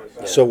line.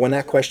 So when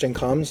that question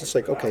comes, it's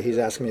like, okay, he's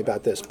asking me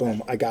about this.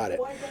 Boom, I got it.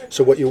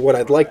 So what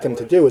I'd like them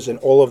to do is in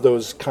all of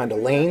those kind of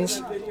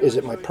lanes, is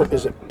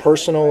it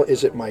personal?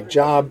 Is it my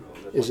job?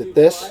 Is it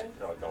this?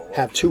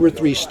 Have 2 or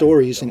 3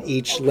 stories in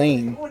each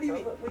lane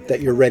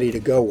that you're ready to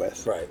go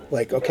with. Right.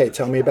 Like, okay,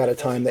 tell me about a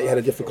time that you had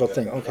a difficult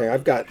thing. Okay,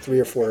 I've got 3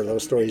 or 4 of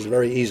those stories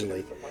very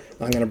easily.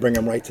 I'm going to bring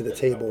them right to the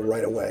table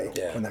right away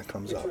when that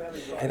comes up.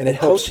 And it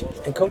helps.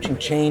 Coaching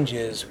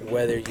changes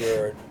whether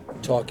you're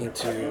talking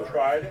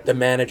to the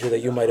manager that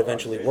you might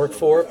eventually work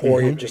for,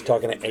 or you're just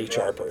talking to an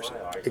HR person.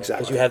 Exactly.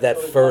 Because you have that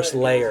first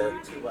layer,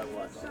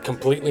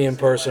 completely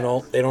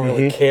impersonal. They don't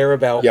really care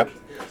about. Yep.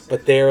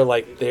 But they're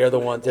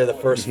the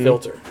first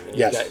filter.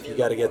 Yes. You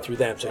got to get through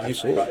them. So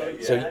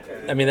Absolutely.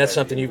 I mean, that's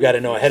something you've got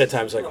to know ahead of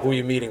time. It's like, who are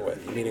you meeting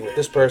with? You're meeting with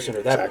this person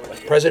or that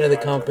Exactly. president of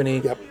the company,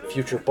 Yep.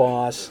 future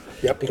boss.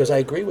 Yep. Because I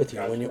agree with you.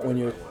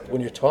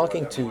 When you're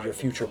talking to your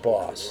future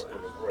boss,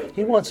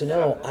 he wants to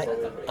know,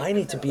 I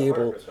need to be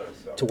able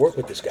to work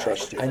with this guy.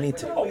 Trust you. I need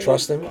to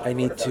trust him. I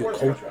need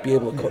to be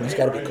able to coach. He's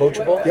got to be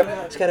coachable.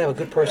 Yep. He's got to have a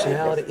good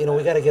personality.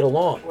 We got to get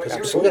along. Because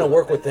if we're going to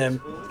work with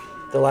him,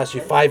 they'll ask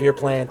you 5-year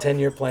plan,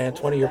 10-year plan,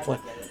 20-year plan.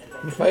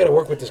 If I got to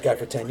work with this guy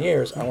for 10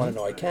 years, I want to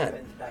know I can.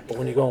 But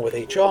when you're going with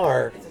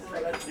HR,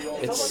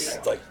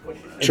 it's like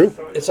True.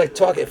 It's like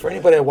talking for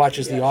anybody that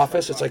watches The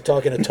Office. It's like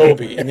talking to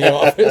Toby in The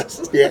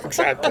Office. Yeah,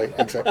 exactly.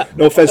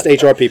 No offense to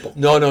HR people.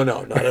 No,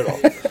 not at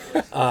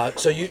all.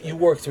 So you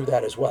work through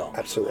that as well.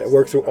 Absolutely. I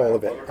work through all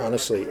of it,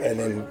 honestly. And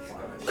then,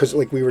 because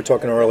like we were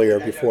talking earlier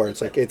before,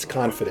 it's like it's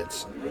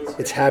confidence.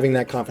 It's having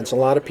that confidence. A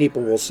lot of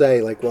people will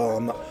say like,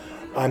 well,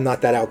 I'm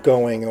not that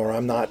outgoing, or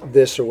I'm not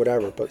this or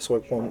whatever. But it's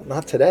like, well,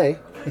 not today.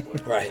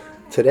 Right.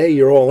 Today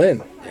you're all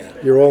in.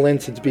 You're all in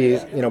to be,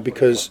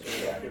 because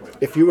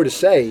if you were to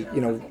say,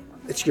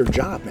 it's your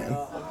job, man.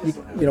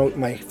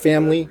 My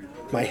family,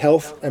 my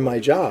health, and my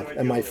job,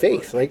 and my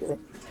faith. Like,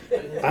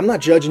 I'm not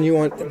judging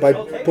you by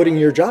putting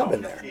your job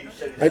in there,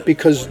 right?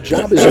 Because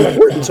job is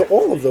important to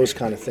all of those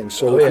kind of things.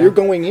 So if you're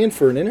going in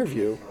for an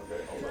interview,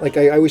 like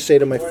I always say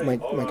to my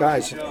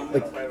guys,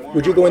 like,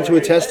 would you go into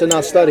a test and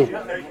not study?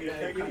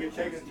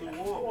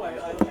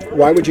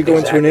 Why would you go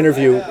into an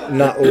interview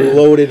not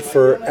loaded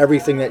for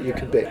everything that you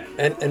could be?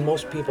 And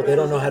most people, they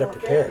don't know how to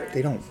prepare.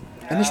 They don't,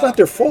 and it's not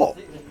their fault.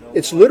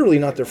 It's literally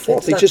not their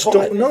fault. They just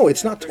don't know.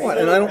 It's not taught,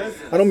 and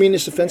I don't mean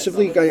this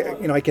offensively.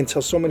 I can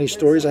tell so many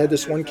stories. I had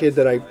this one kid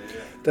that I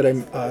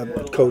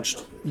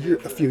coached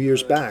a few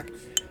years back.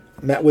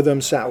 Met with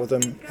him, sat with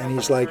him, and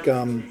he's like,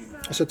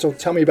 I said, "So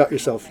tell me about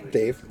yourself,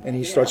 Dave." And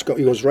he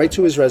goes right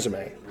to his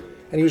resume,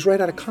 and he was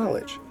right out of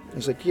college.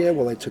 He's like, yeah,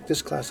 well, I took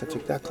this class, I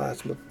took that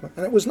class, and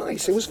it was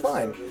nice, it was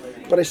fine.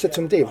 But I said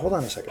to him, Dave, hold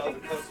on a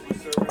second.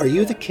 Are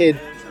you the kid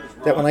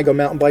that when I go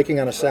mountain biking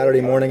on a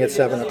Saturday morning at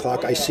 7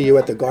 o'clock, I see you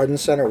at the garden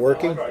center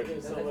working?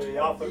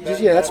 He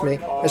says, yeah, that's me.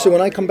 I said, when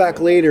I come back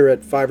later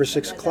at 5 or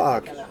 6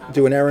 o'clock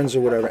doing errands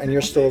or whatever, and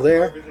you're still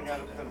there,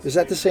 is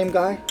that the same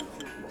guy?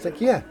 He's like,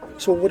 yeah.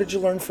 So what did you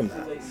learn from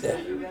that? Yeah.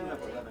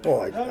 Oh,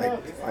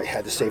 I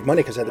had to save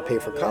money because I had to pay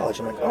for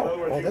college. I'm like,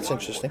 oh, well, that's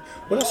interesting.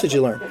 What else did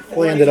you learn?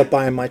 Well, I ended up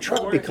buying my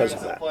truck because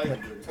of that. I'm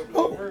like,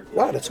 oh,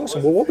 wow, that's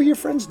awesome. Well, what were your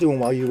friends doing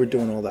while you were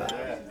doing all that?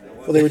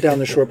 Well, they were down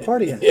the shore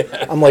partying.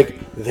 I'm like,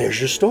 there's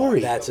your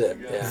story. That's it.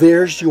 Yeah.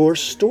 There's your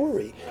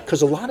story.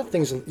 Because a lot of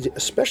things,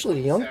 especially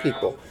the young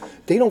people,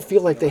 they don't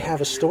feel like they have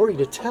a story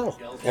to tell.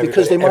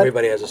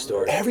 Everybody has a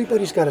story.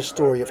 Everybody's got a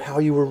story of how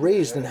you were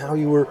raised and how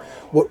you were,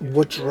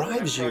 what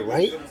drives you,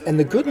 right? And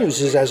the good news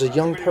is, as a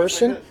young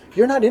person,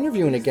 you're not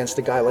interviewing against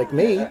a guy like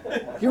me.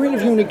 You're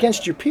interviewing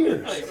against your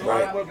peers.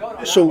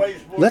 Right. So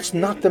let's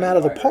knock them out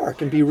of the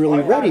park and be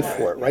really ready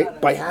for it, right?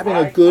 By having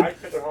a good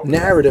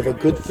narrative, a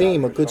good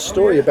theme, a good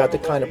story about the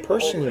kind of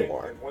person you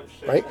are,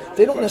 right?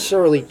 They don't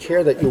necessarily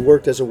care that you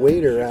worked as a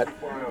waiter at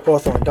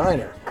Hawthorne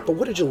Diner, but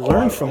what did you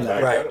learn from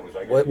that?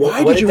 Right.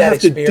 Why did you have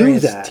to do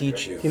that?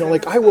 Teach you?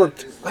 Like I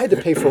had to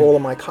pay for all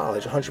of my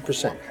college,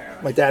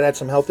 100%. My dad had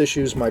some health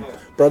issues. My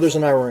brothers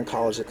and I were in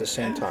college at the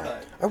same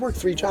time. I worked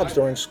 3 jobs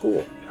during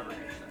school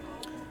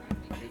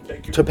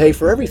to pay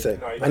for everything.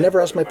 I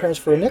never asked my parents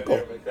for a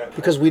nickel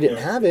because we didn't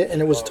have it,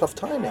 and it was tough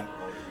timing.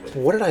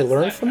 What did I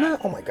learn from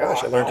that? Oh my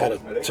gosh, I learned how to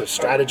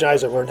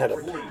strategize. I learned how to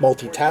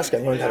multitask.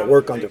 I learned how to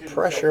work under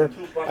pressure.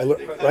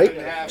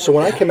 Right? So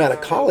when I came out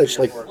of college,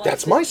 like,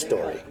 that's my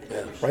story,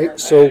 right?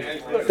 So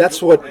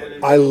that's what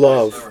I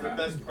love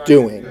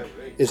doing,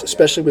 is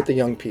especially with the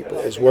young people,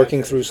 is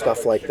working through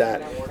stuff like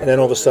that, and then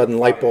all of a sudden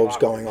light bulbs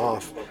going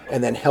off,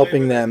 and then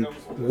helping them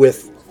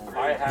with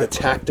the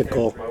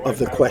tactical of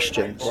the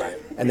questions,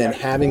 and then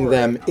having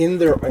them in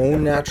their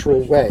own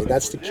natural way.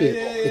 That's the key.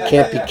 It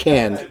can't be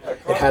canned.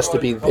 It has to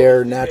be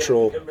their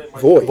natural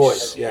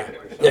voice. Yeah,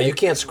 you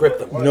can't script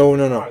them. No.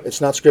 It's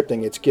not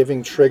scripting. It's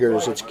giving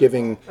triggers. It's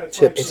giving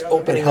tips. It's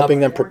and helping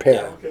them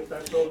prepare. Yeah.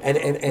 And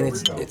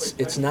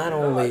it's not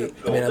only.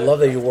 I mean, I love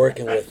that you're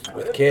working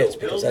with kids,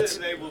 because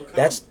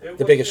that's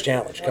the biggest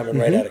challenge, coming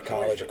right out of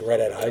college,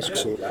 right out of high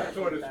school.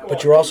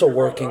 But you're also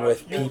working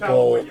with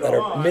people that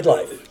are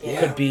midlife. It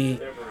could be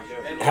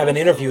haven't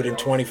interviewed in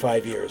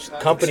 25 years.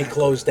 Company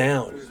closed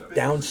down,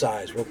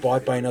 downsized, were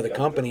bought by another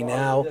company.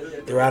 Now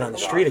they're out on the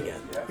street again.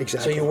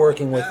 Exactly. So you're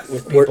working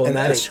with people in And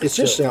that it's, age it's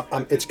group, just,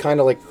 too. it's kind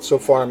of like, so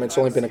far, it's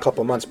only been a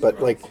couple months,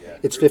 but like,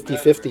 it's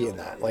 50-50 in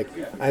that. Like,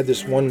 I had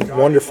this one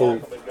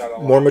wonderful,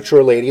 more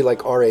mature lady,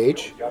 like our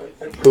age,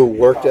 who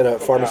worked at a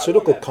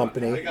pharmaceutical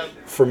company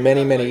for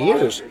many, many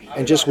years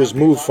and just was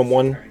moved from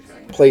one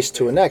place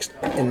to a next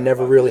and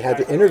never really had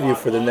to interview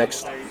for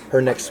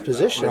her next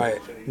position. Right.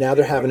 Now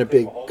they're having a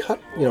big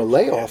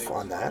layoff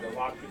on that.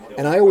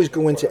 And I always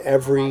go into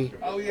every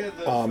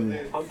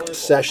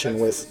session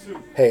with,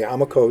 hey,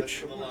 I'm a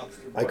coach.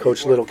 I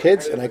coach little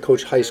kids and I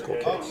coach high school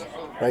kids,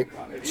 right?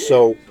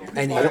 So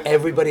And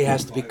everybody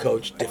has to be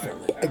coached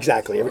differently.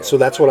 exactly. So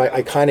that's what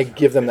I kind of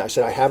give them. I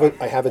said I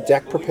have a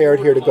deck prepared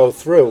here to go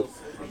through,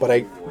 but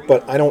I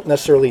don't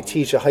necessarily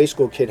teach a high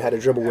school kid how to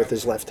dribble with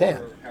his left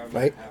hand,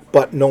 right?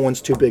 But no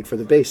one's too big for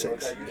the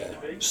basics.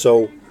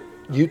 So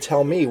you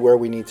tell me where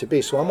we need to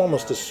be. So I'm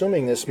almost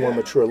assuming this more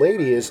mature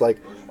lady is like,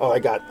 oh, I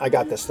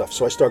got this stuff.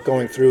 So I start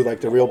going through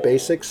like the real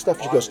basic stuff.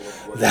 She goes,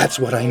 that's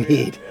what I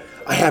need.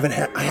 I haven't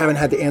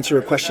had to answer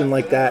a question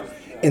like that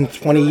in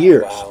 20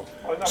 years. Wow.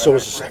 So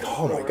it's just like,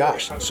 oh my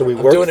gosh. So we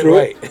worked doing it through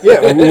right. it.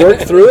 Yeah, we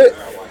worked through it,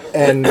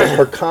 and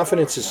her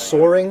confidence is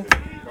soaring.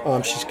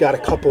 She's got a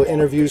couple of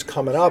interviews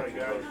coming up,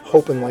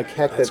 hoping like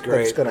heck that's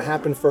great. going to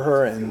happen for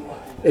her, and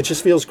it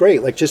just feels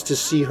great. Like just to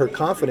see her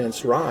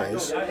confidence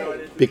rise,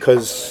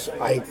 because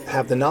I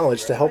have the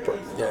knowledge to help her.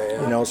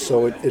 Yeah.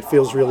 So it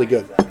feels really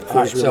good. It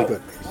feels really so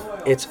good.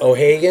 It's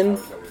O'Hagan.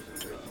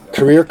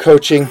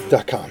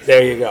 CareerCoaching.com.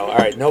 There you go. All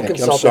right, no Thank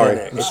you. consulting.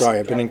 I'm sorry.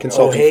 I've been in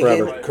consulting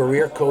forever.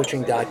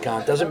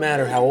 O'HaganCareerCoaching.com. Doesn't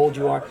matter how old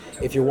you are.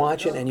 If you're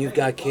watching and you've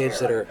got kids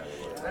that are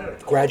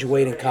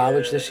graduating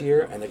college this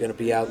year and they're going to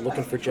be out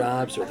looking for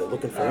jobs, or they're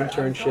looking for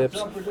internships,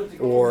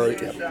 or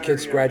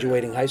kids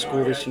graduating high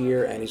school this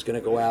year and he's going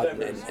to go out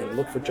and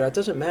look for jobs, it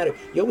doesn't matter.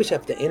 You always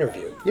have to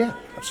interview. Yeah,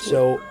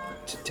 absolutely.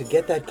 So to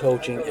get that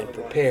coaching and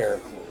prepare,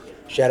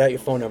 shout out your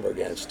phone number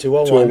again. It's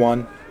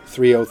 201.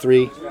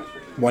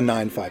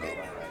 201-303-1958.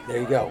 There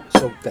you go.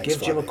 So Thanks,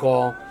 give Jim a Fabi.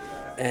 call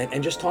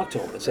and just talk to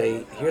him and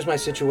say, here's my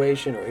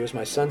situation, or here's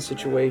my son's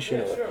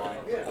situation, or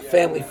a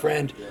family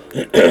friend.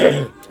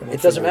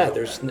 It doesn't matter.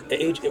 There's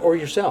age, or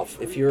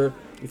yourself. If you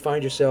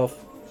find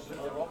yourself,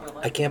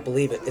 I can't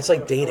believe it. It's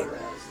like dating.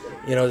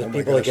 The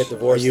people that get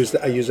divorced.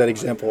 I use that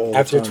example all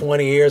After the time.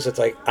 20 years, it's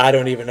like, I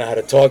don't even know how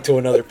to talk to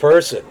another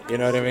person. You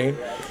know what I mean?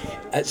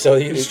 So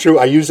It's true.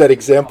 I use that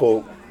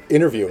example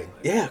interviewing.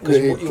 Yeah, because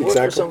you work for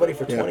Exactly. somebody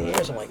for 20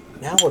 years. I'm like,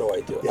 now what do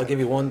I do? I'll give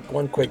you one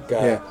quick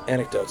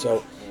anecdote.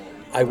 So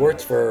I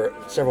worked for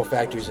several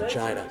factories in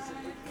China,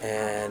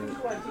 and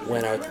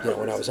when I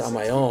was on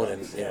my own,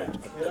 and I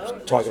was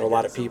talking to a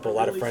lot of people, a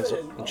lot of friends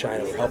in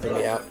China were helping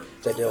me out.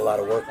 So I did a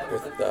lot of work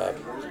with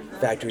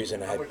factories,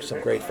 and I had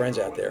some great friends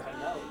out there.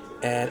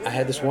 And I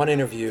had this one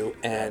interview,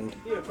 and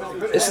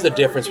this is the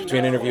difference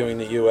between interviewing in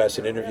the U.S.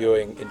 and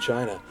interviewing in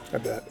China. I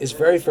bet. His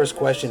very first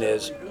question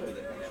his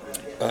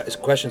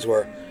questions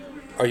were,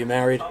 are you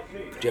married?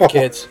 Do you have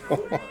kids?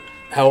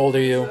 How old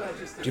are you?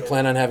 Do you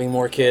plan on having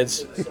more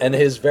kids? And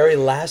his very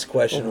last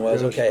question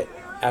was, okay,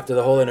 after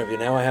the whole interview,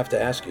 now I have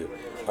to ask you,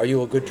 are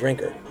you a good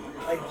drinker?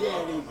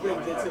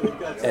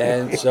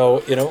 And so,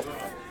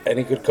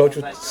 any good coach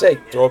would say,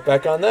 throw it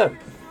back on them.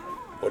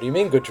 What do you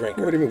mean, good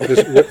drinker? What do you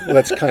mean?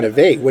 That's kind of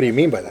vague. What do you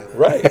mean by that?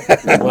 Right.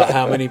 Well,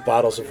 how many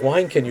bottles of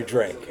wine can you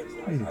drink?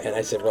 And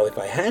I said, well, if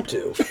I had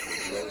to,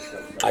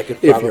 I could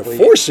probably. If you're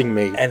forcing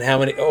me. And how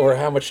many, or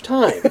how much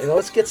time?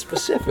 Let's get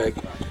specific.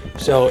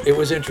 So it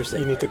was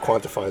interesting. You need to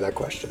quantify that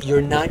question.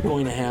 You're not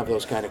going to have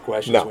those kind of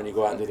questions No. when you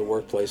go out into the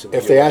workplace.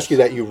 If they ask you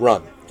that, you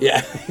run.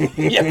 Yeah.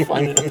 Yeah,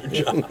 find another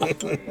job.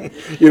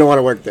 You don't want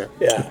to work there.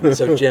 Yeah.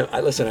 So, Jim,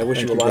 I wish Thank you a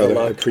you, lot brother. of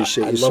luck. I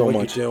appreciate I you love so what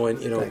much. you're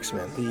doing. Thanks,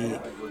 man.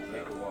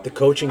 The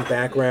coaching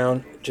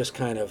background just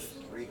kind of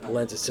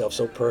lends itself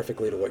so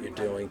perfectly to what you're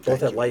doing,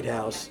 both at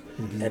Lighthouse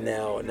and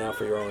now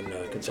for your own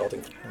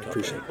consulting company,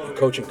 appreciate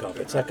coaching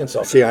company. It's not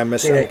consulting. See, I'm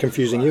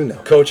confusing you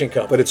now. Coaching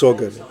company. But it's all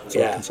good. It's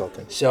all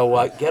consulting.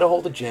 So get a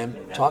hold of Jim,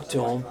 talk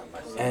to him,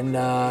 and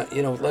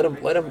let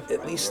him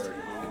at least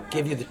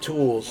give you the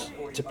tools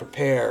to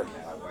prepare.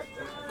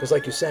 Because,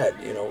 like you said,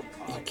 you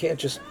can't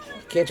just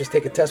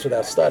take a test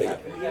without studying.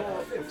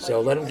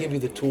 So let him give you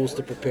the tools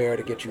to prepare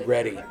to get you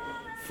ready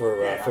for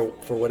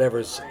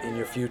whatever's in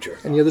your future.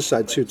 And the other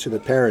side too, to the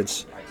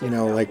parents,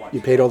 like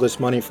you paid all this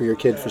money for your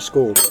kid for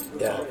school.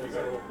 Yeah.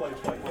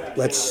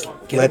 Let's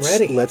Get 'em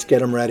ready. Let's get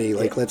them ready.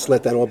 Like let's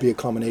let that all be a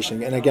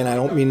combination. And again, I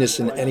don't mean this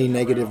in any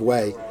negative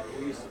way.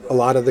 A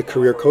lot of the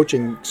career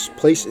coaching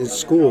places,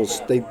 schools,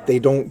 they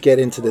don't get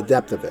into the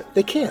depth of it.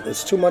 They can't.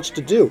 It's too much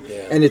to do.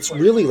 Yeah. And it's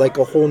really like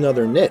a whole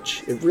nother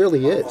niche. It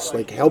really is.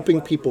 Like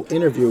helping people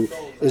interview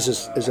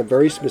is a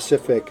very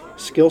specific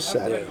skill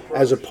set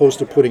as opposed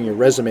to putting your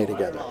resume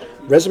together.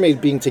 Resume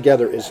being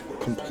together is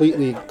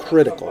completely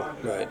critical,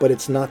 Right. but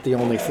it's not the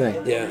only thing.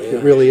 Yeah.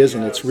 It really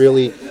isn't. It's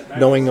really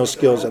knowing those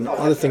skills. And the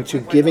other thing too,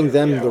 giving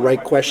them the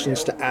right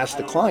questions to ask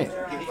the client.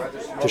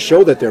 to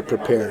show that they're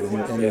prepared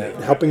and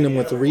Yeah. helping them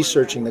with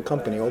researching the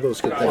company, all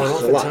those good things. Well,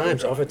 It's a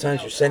lot.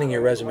 oftentimes you're sending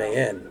your resume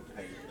in,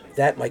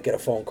 that might get a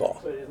phone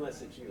call,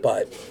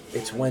 but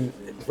it's when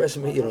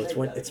resume,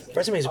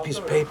 resume is a piece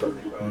of paper,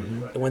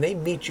 and when they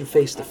meet you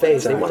face to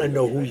face, they want to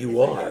know who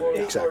you are.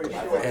 Exactly.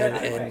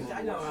 And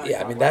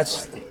yeah, I mean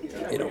that's,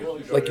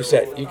 like you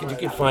said, you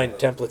can find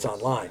templates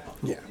online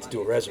Yeah. to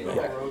do a resume,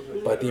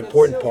 but the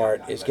important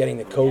part is getting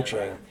the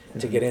coaching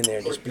to get in there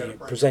and just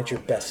present your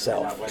best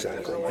self.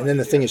 Exactly. And then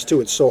the thing is,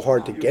 too, it's so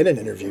hard to get an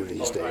interview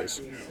these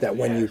days that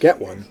when you get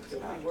one,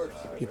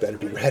 you better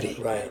be ready.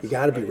 Right. You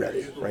got to be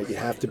ready, right? You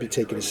have to be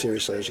taken as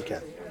seriously as you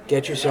can.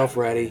 Get yourself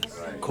ready.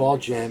 Call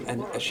Jim,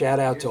 and a shout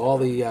out to all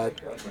the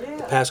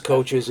past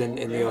coaches in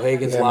the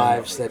O'Hagan's Yeah, man.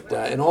 lives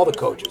and all the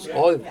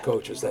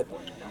coaches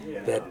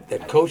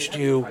that coached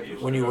you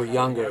when you were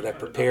younger, that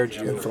prepared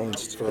you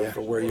Influenced, for, yeah.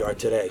 for where you are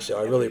today. So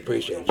I really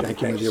appreciate it. Jim.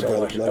 Thank you, my Thank dear so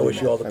brother. much. Love I you,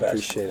 wish you all the man. best.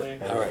 I appreciate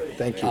it. All right.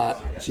 Thank you.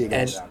 See you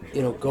guys.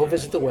 And go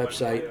visit the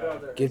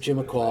website, give Jim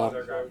a call,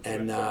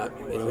 and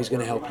he's going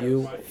to help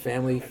you,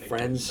 family,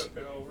 friends,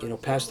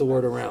 pass the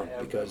word around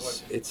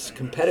because it's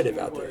competitive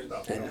out there,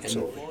 and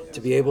to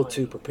be able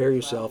to prepare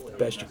yourself the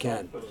best you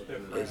can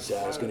is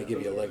going to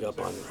give you a leg up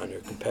on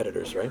your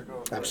competitors, right?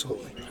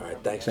 Absolutely. All right.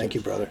 Thanks. Thank Jim.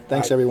 you, brother.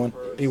 Thanks, All right. everyone.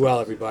 Be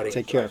well, everybody.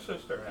 Take care.